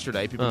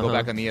yesterday, people go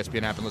back on the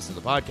ESPN app and listen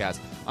to the podcast,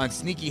 on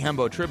Sneaky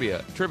Hembo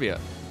Trivia,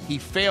 he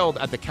failed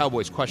at the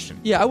Cowboys question.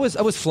 Yeah, I was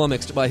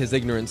flummoxed by his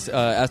ignorance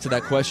as to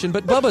that question,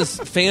 but Bubba's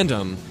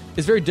fandom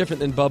is very different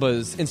than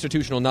Bubba's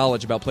institutional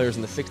knowledge about players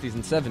in the 60s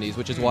and 70s,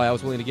 which is why I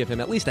was willing to give him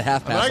at least a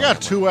half pass. I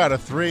got 2 out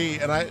of 3,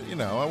 and I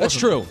wasn't. That's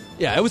true.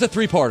 Yeah, it was a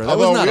 3-parter. That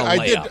was not a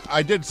layup.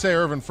 I did say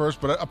Irvin first,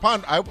 but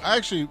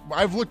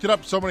I've looked it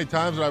up so many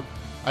times, and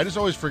I just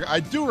always forget.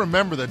 I do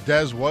remember that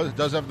Dez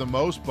does have the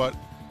most, but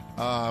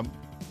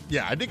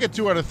yeah, I did get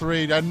 2 out of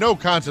 3. I had no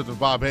concept of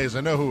Bob Hayes.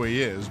 I know who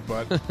he is,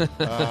 but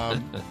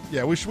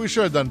yeah, we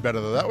should have done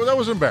better than that. That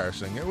was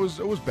embarrassing. It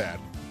was bad.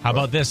 How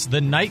about this?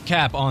 The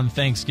nightcap on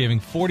Thanksgiving.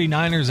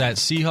 49ers at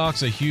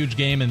Seahawks, a huge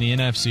game in the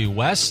NFC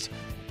West.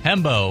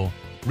 Hembo,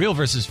 real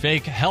versus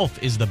fake. Health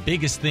is the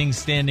biggest thing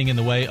standing in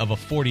the way of a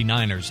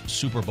 49ers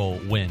Super Bowl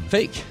win.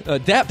 Fake.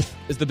 Depth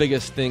is the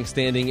biggest thing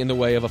standing in the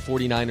way of a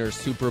 49ers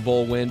Super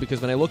Bowl win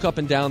because when I look up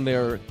and down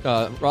their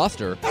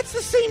roster... That's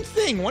the same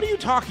thing. What are you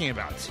talking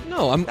about?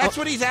 No, That's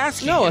what he's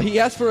asking. No,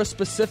 he asked for a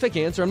specific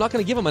answer. I'm not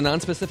going to give him a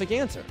non-specific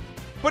answer.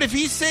 But if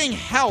he's saying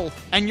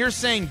health and you're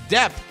saying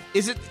depth,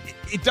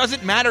 it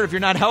doesn't matter if you're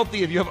not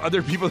healthy if you have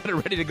other people that are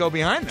ready to go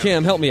behind them.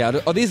 Cam, help me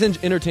out. Are these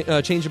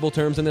interchangeable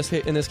terms in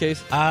this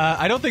case?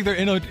 I don't think they're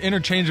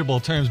interchangeable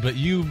terms, but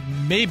you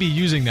may be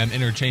using them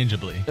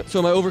interchangeably. So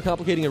am I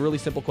overcomplicating a really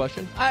simple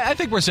question? I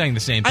think we're saying the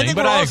same thing, I think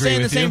but we're I all agree saying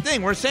the with same you.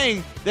 thing. We're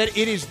saying that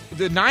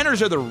the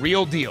Niners are the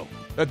real deal.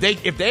 That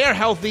if they are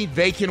healthy,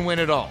 they can win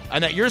it all.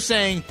 And that you're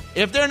saying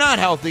if they're not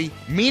healthy,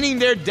 meaning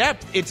their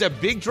depth, it's a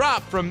big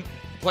drop from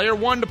player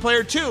 1 to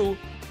player 2,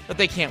 that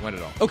they can't win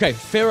it all. Okay,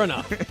 fair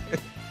enough.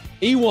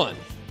 E1.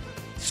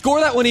 Score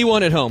that one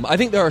E1 at home. I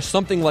think there are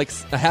something like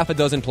a half a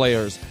dozen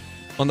players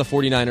on the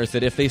 49ers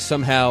that if they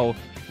somehow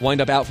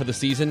wind up out for the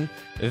season,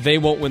 they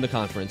won't win the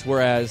conference.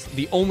 Whereas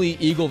the only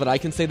Eagle that I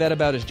can say that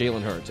about is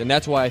Jalen Hurts. And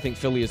that's why I think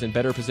Philly is in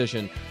better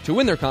position to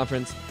win their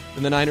conference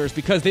than the Niners,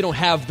 because they don't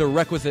have the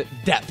requisite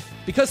depth.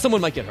 Because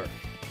someone might get hurt.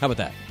 How about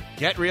that?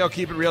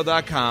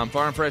 GetRealKeepItReal.com.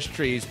 Farm fresh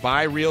trees.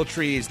 Buy real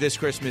trees this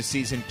Christmas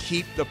season.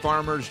 Keep the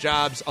farmers'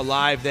 jobs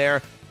alive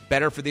there.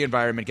 Better for the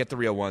environment. Get the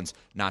real ones,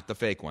 not the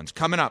fake ones.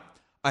 Coming up,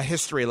 a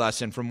history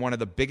lesson from one of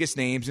the biggest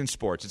names in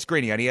sports. It's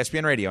Greeny on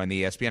ESPN Radio and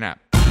the ESPN app.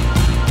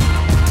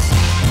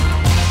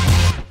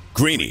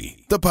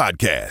 Greeny, the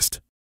podcast.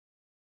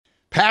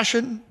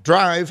 Passion,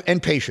 drive,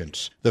 and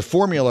patience. The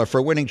formula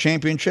for winning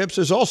championships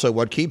is also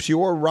what keeps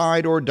your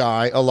ride or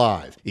die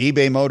alive.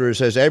 eBay Motors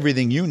has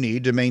everything you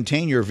need to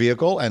maintain your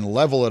vehicle and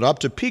level it up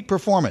to peak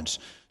performance.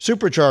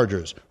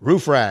 Superchargers,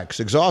 roof racks,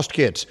 exhaust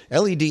kits,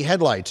 LED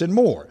headlights, and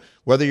more.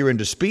 Whether you're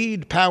into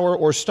speed, power,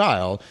 or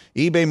style,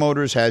 eBay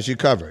Motors has you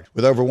covered.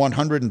 With over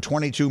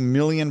 122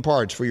 million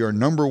parts for your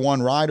number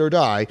one ride or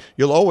die,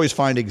 you'll always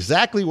find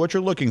exactly what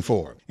you're looking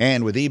for.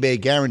 And with eBay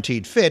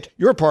Guaranteed Fit,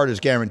 your part is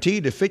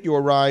guaranteed to fit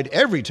your ride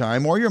every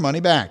time or your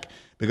money back.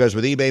 Because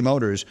with eBay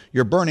Motors,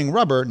 you're burning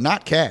rubber,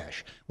 not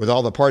cash. With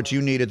all the parts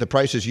you need at the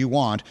prices you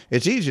want,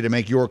 it's easy to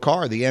make your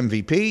car the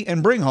MVP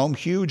and bring home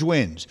huge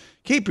wins.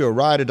 Keep your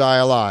ride or die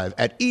alive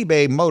at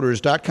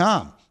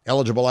ebaymotors.com.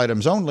 Eligible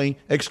items only.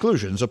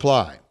 Exclusions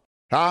apply.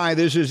 Hi,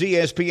 this is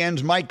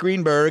ESPN's Mike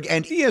Greenberg,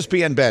 and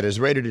ESPN Bet is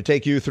ready to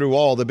take you through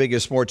all the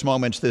biggest sports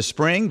moments this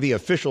spring. The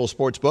official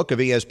sports book of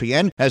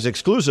ESPN has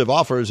exclusive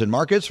offers and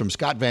markets from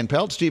Scott Van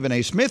Pelt, Stephen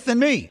A. Smith, and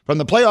me. From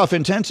the playoff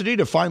intensity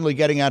to finally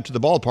getting out to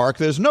the ballpark,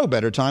 there's no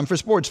better time for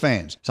sports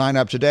fans. Sign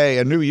up today,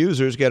 and new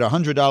users get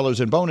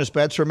 $100 in bonus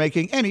bets for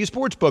making any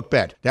sportsbook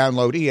bet.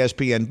 Download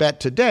ESPN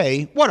Bet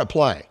today. What a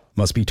play.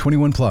 Must be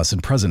 21 plus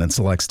and present in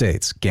select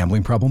states.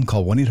 Gambling problem?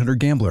 Call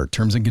 1-800-GAMBLER.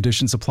 Terms and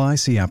conditions apply.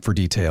 See app for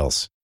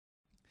details.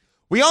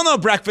 We all know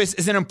breakfast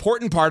is an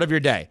important part of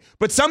your day,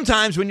 but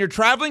sometimes when you're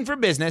traveling for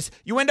business,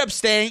 you end up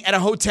staying at a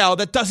hotel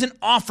that doesn't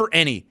offer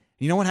any.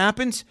 You know what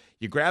happens?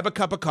 You grab a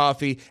cup of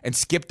coffee and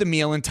skip the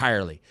meal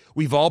entirely.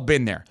 We've all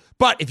been there.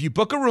 But if you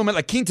book a room at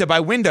La Quinta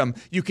by Wyndham,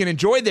 you can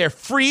enjoy their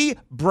free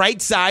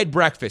Bright Side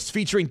breakfast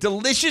featuring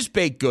delicious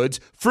baked goods,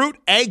 fruit,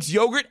 eggs,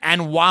 yogurt,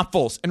 and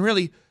waffles. And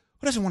really,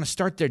 who doesn't want to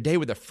start their day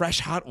with a fresh,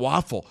 hot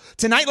waffle?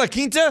 Tonight, La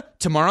Quinta,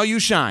 tomorrow you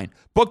shine.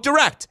 Book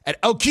direct at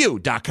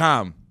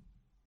lq.com.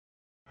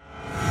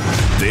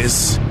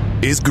 This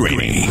is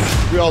Greeny.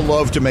 We all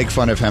love to make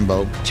fun of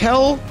Hembo.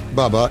 Tell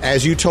Bubba,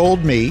 as you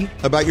told me,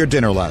 about your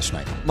dinner last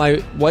night.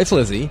 My wife,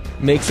 Lizzie,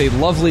 makes a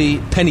lovely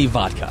penny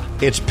vodka.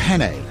 It's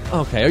penne.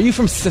 Okay, are you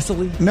from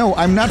Sicily? No,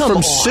 I'm not Come from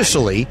on.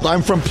 Sicily.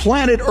 I'm from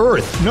planet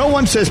Earth. No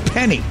one says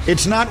penny.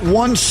 It's not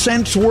 1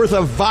 cent's worth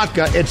of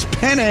vodka. It's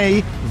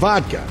penne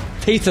vodka.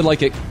 Tasted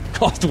like it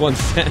cost 1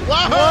 cent.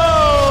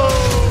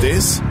 Whoa!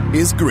 This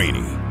is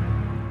Greeny.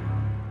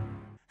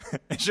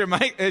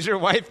 Is your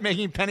wife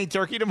making penny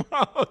turkey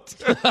tomorrow?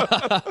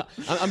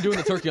 I'm doing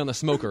the turkey on the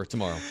smoker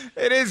tomorrow.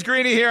 It is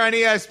Greeny here on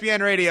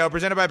ESPN Radio,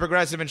 presented by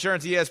Progressive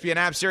Insurance, ESPN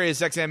app, Sirius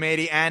XM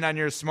 80, and on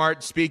your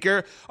smart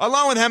speaker.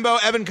 Along with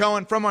Hembo, Evan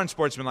Cohen from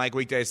Unsportsmanlike,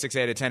 weekdays 6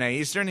 a to 10 a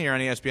Eastern here on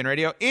ESPN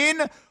Radio.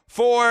 In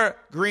for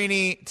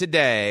Greeny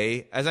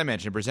today, as I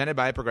mentioned, presented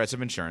by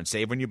Progressive Insurance.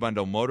 Save when you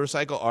bundle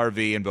motorcycle,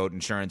 RV, and boat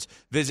insurance.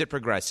 Visit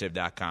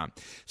Progressive.com.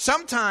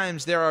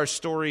 Sometimes there are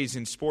stories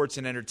in sports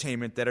and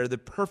entertainment that are the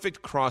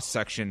perfect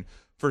cross-section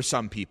for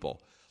some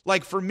people.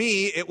 Like for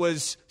me, it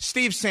was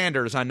Steve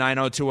Sanders on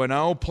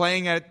 90210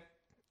 playing at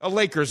a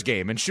Lakers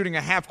game and shooting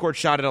a half-court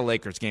shot at a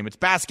Lakers game. It's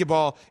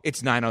basketball.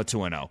 It's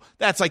 90210.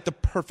 That's like the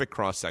perfect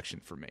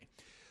cross-section for me.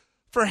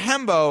 For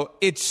Hembo,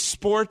 it's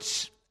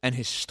sports and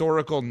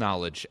historical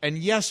knowledge. And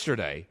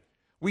yesterday,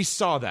 we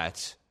saw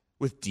that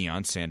with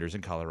Deion Sanders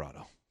in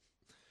Colorado.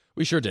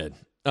 We sure did.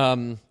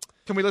 Can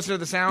we listen to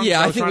the sound?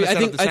 Yeah, I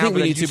think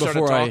we need to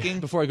before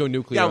I go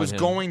nuclear. Yeah, I on was him.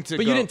 going to.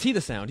 But go. you didn't tee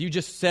the sound. You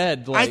just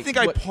said. Like, I think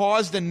I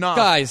paused enough.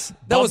 Guys,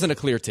 that wasn't a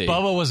clear tee.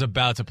 Bubba was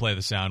about to play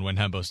the sound when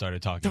Hembo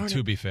started talking.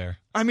 To be fair,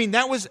 I mean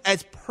that was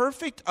as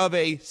perfect of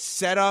a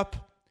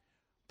setup,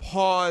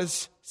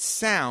 pause,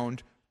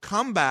 sound.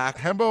 Come back.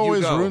 Hembo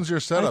always ruins your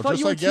setup,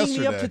 just like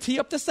yesterday. Me up to tee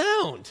up the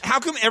sound. How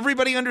come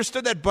everybody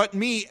understood that but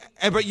me,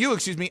 but you,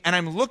 excuse me, and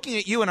I'm looking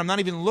at you and I'm not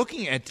even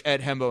looking at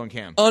Hembo and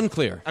Cam?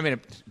 Unclear. I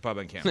mean, Bubba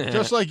and Cam.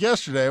 Just like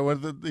yesterday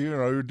when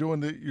you're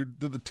doing you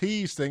did the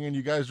tease thing and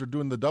you guys were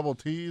doing the double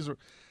tease.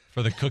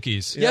 For the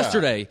cookies.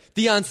 Yesterday,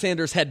 Deion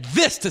Sanders had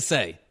this to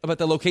say about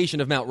the location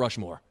of Mount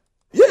Rushmore.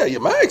 Yeah,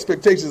 my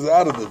expectations are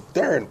out of the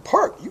darn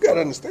park. You got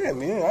to understand,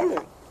 man. I mean,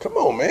 come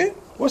on, man.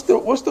 What's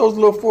those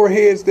little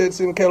foreheads that's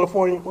in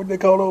California? What do they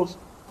call those?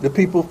 The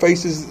people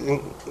faces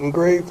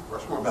engraved?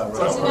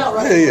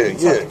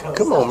 Yeah.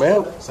 Come on,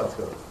 man.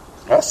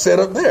 I sat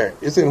up there.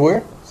 It's in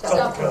where?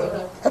 South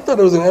Dakota. I thought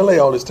it was in L.A.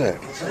 all this time.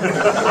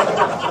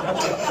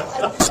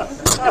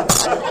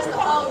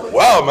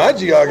 Wow, my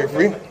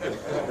geography.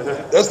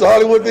 That's the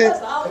Hollywood thing?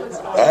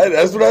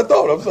 That's what I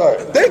thought. I'm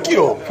sorry. Thank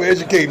you for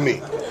educating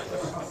me.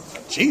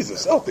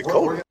 Jesus, South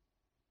Dakota.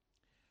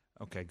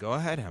 Okay, go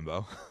ahead,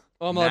 Hembo.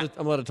 Oh, I'm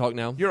allowed to talk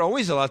now. You're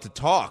always allowed to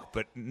talk,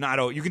 but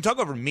not. You can talk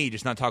over me,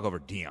 just not talk over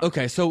Deion.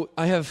 Okay, so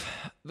I have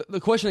the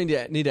question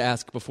I need to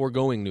ask before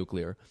going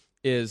nuclear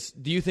is: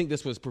 do you think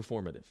this was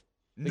performative?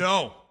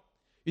 No.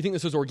 You think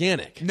this was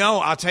organic? No,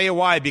 I'll tell you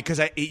why.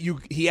 Because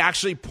he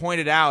actually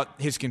pointed out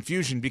his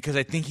confusion because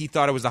I think he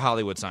thought it was the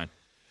Hollywood sign.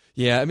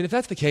 Yeah, I mean, if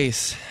that's the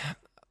case,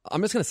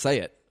 I'm just going to say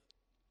it.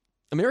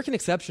 American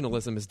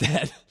exceptionalism is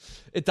dead.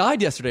 It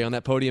died yesterday on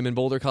that podium in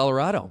Boulder,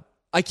 Colorado.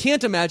 I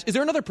can't imagine. Is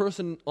there another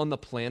person on the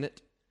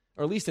planet,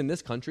 or at least in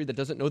this country, that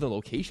doesn't know the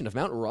location of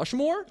Mount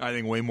Rushmore? I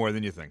think way more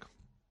than you think.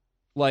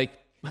 Like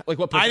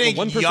what? I think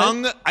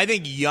 1%? I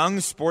think young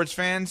sports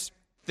fans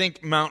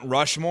think Mount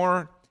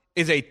Rushmore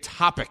is a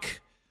topic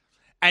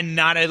and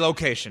not a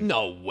location.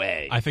 No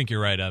way. I think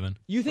you're right, Evan.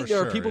 You think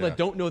there are people that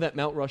don't know that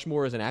Mount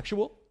Rushmore is an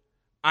actual?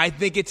 I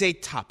think it's a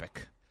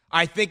topic.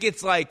 I think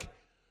it's like,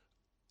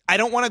 I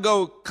don't want to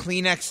go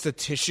Kleenex to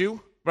tissue,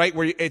 right?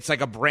 Where it's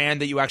like a brand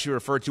that you actually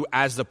refer to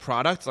as the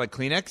product, like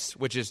Kleenex,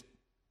 which is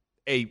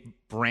a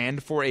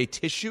brand for a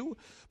tissue.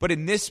 But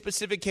in this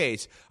specific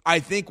case, I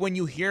think when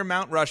you hear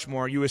Mount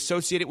Rushmore, you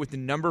associate it with the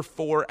number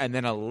 4 and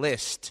then a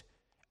list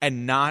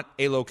and not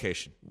a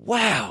location.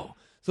 Wow.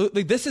 So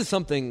this is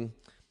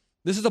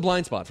a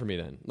blind spot for me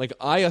then. Like,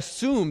 I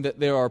assume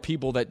that there are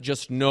people that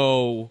just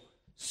know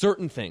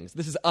certain things.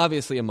 This is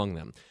obviously among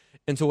them.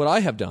 And so what I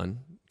have done,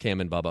 Cam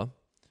and Bubba,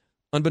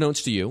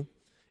 unbeknownst to you,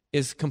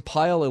 is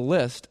compile a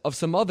list of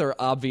some other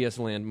obvious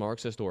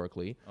landmarks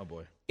historically. Oh,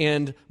 boy.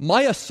 And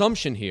my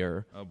assumption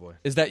here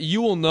is that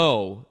you will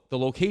know the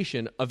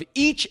location of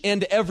each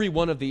and every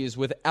one of these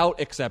without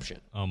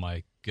exception. Oh,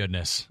 my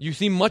goodness. You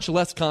seem much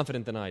less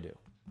confident than I do.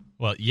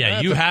 Well, yeah,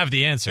 you have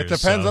the answers. It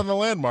depends on the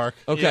landmark.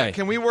 Okay. Yeah,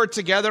 can we work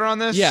together on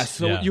this? Yes.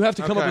 So you have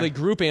to come up with a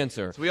group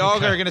answer. So we all are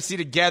going to see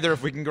together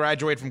if we can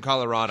graduate from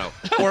Colorado.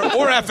 or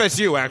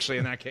FSU, actually,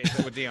 in that case,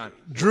 with Deion.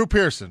 Drew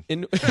Pearson.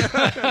 In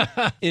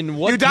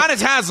what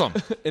Udonis Haslam.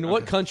 In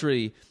what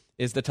country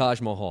is the Taj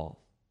Mahal?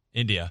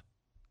 India.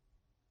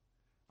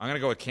 I'm going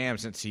to go with Cam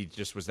since he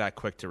just was that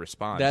quick to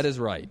respond. That is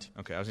right.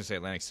 Okay, I was going to say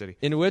Atlantic City.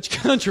 In which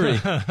country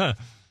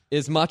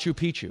is Machu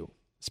Picchu?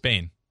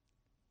 Spain.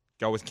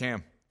 Go with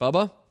Cam.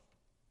 Bubba?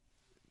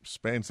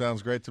 Spain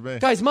sounds great to me.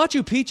 Guys,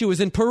 Machu Picchu is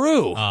in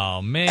Peru.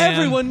 Oh, man.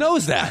 Everyone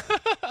knows that.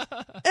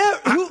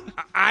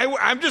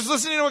 I'm just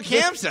listening to what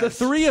Cam says. The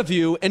three of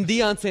you and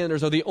Deion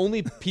Sanders are the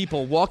only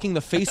people walking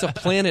the face of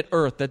planet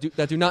Earth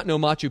that do not know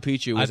Machu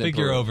Picchu is I think in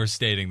Peru. you're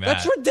overstating that.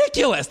 That's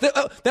ridiculous.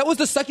 That was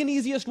the second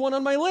easiest one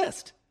on my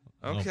list.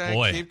 Okay, oh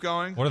boy. keep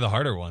going. What are the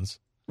harder ones?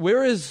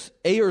 Where is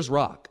Ayers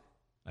Rock?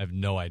 I have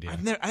no idea.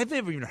 I've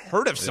never even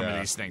heard of some of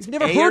these things. You've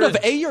never heard of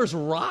Ayers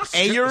Rock?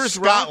 Ayers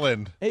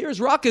Scotland. Rock? Ayers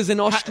Rock is in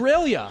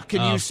Australia.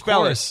 Can you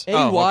spell it?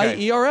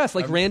 Ayers,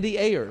 like Randy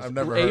Ayers. I've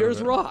never heard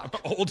Ayers of it.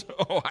 Rock. Old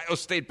Ohio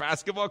State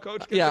basketball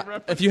coach. Yeah,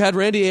 if you had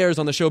Randy Ayers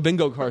on the show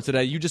Bingo Card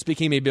today, you just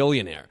became a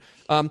billionaire.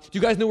 Do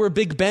you guys know where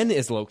Big Ben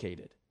is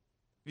located?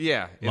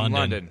 Yeah, in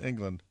London.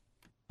 England.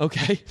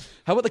 Okay.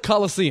 How about the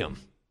Coliseum?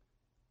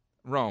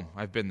 Rome.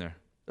 I've been there.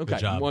 Okay,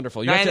 Good job.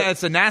 wonderful.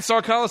 It's the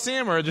Nassau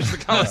Coliseum or just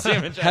the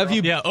Coliseum in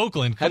general? Yeah,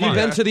 Oakland. Have you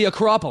been to the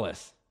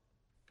Acropolis?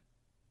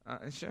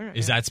 Sure.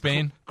 Is that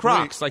Spain?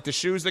 Crocs, like the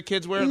shoes that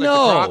kids wear?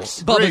 No. Like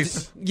the Crocs?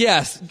 Greece.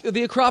 Yes,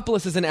 the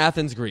Acropolis is in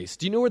Athens, Greece.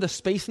 Do you know where the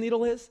Space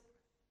Needle is?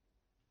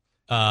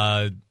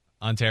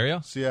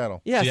 Ontario?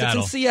 Seattle. Yes,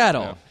 Seattle. it's in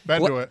Seattle. Yeah.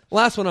 Been to it.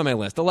 Last one on my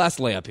list, the last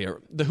layup here.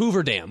 The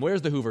Hoover Dam.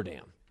 Where's the Hoover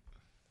Dam?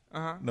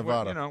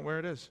 Nevada. Where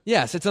it is.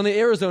 Yes, it's on the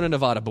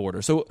Arizona-Nevada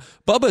border. So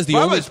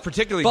Bubba's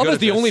particularly good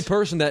at the this. only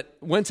person that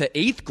went to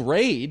 8th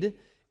grade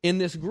in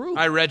this group.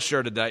 I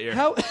redshirted that year.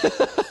 How,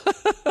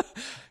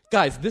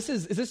 guys?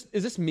 Is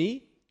this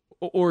me,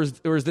 or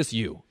is this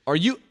you? Are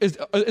you is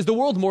the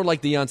world more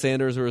like Deion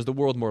Sanders, or is the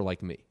world more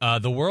like me?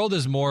 The world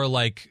is more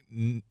like,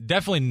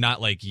 definitely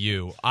not like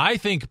you. I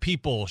think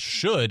people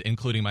should,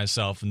 including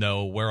myself,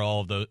 know where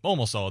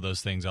almost all of those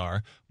things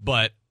are,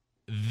 but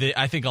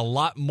I think a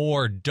lot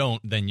more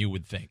don't than you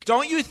would think.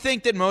 Don't you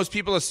think that most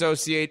people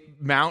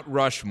associate Mount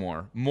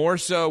Rushmore more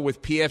so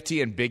with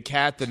PFT and Big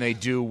Cat than they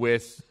do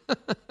with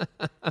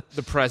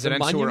the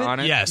presidents who are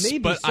on it? Yes, Maybe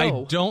but so.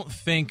 I don't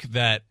think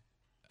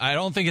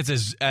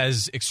it's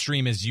as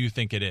extreme as you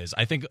think it is.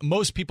 I think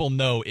most people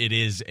know it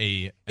is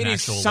an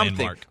actual something.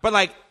 landmark.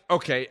 But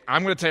okay,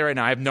 I'm going to tell you right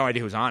now, I have no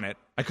idea who's on it.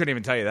 I couldn't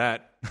even tell you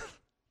that.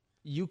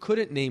 You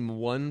couldn't name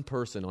one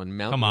person on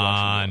Mount Come Rushmore.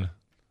 on.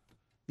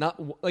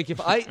 Not like if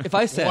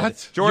I said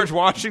What? George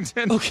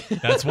Washington. Okay.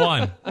 That's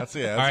one. That's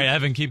it. All right,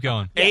 Evan, keep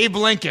going. Abe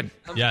Lincoln.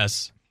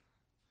 Yes.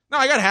 No,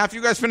 I got half.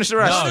 You guys finish the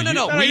rest.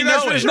 No. We You guys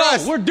know finish it. the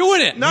rest. No, we're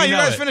doing it. No, We you know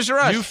guys it. finish the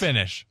rest. You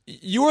finish.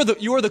 You're the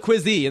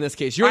quizzee in this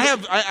case. I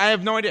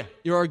have no idea.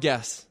 You're our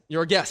guest.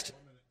 You're our guest.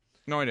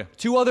 No idea.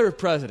 Two other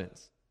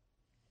presidents.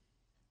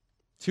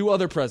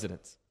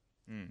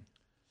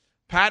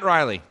 Pat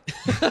Riley.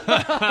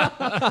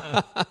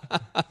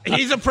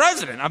 He's a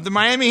president of the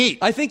Miami Heat.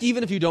 I think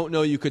even if you don't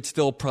know, you could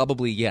still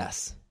probably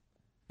guess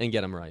and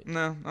get them right.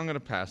 No, I'm going to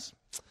pass.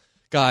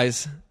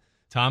 Guys.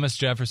 Thomas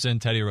Jefferson,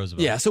 Teddy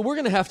Roosevelt. Yeah, so we're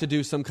going to have to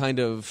do some kind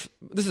of,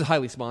 this is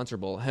highly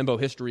sponsorable, Hembo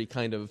history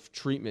kind of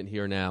treatment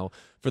here now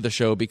for the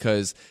show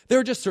because there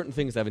are just certain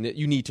things, Evan, that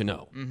you need to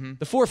know. Mm-hmm.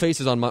 The four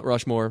faces on Mount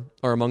Rushmore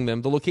are among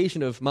them. The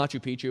location of Machu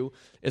Picchu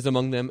is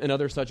among them, and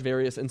other such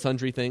various and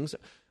sundry things.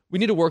 We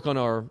need to work on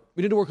our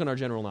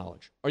general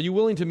knowledge. Are you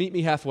willing to meet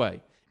me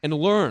halfway and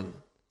learn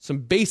some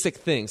basic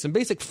things, some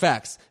basic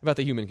facts about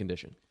the human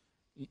condition?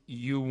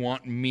 You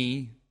want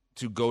me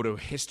to go to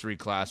history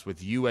class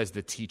with you as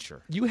the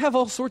teacher? You have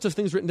all sorts of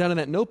things written down in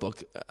that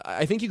notebook.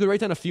 I think you could write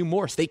down a few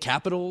more. State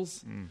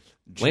capitals,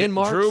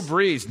 landmarks. Drew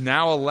Brees,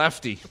 now a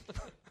lefty.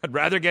 I'd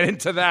rather get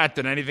into that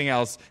than anything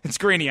else. It's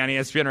Greeny on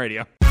ESPN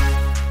Radio.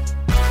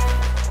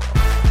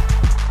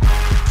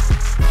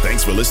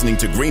 Thanks for listening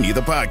to Greeny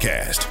the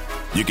podcast.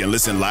 You can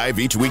listen live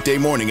each weekday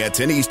morning at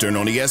 10 Eastern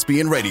on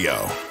ESPN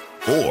Radio.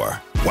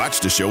 Or watch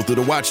the show through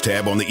the Watch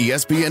tab on the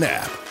ESPN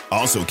app.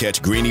 Also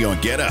catch Greeny on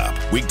Get Up,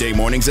 weekday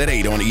mornings at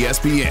 8 on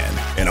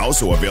ESPN. And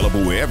also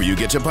available wherever you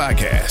get your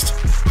podcast.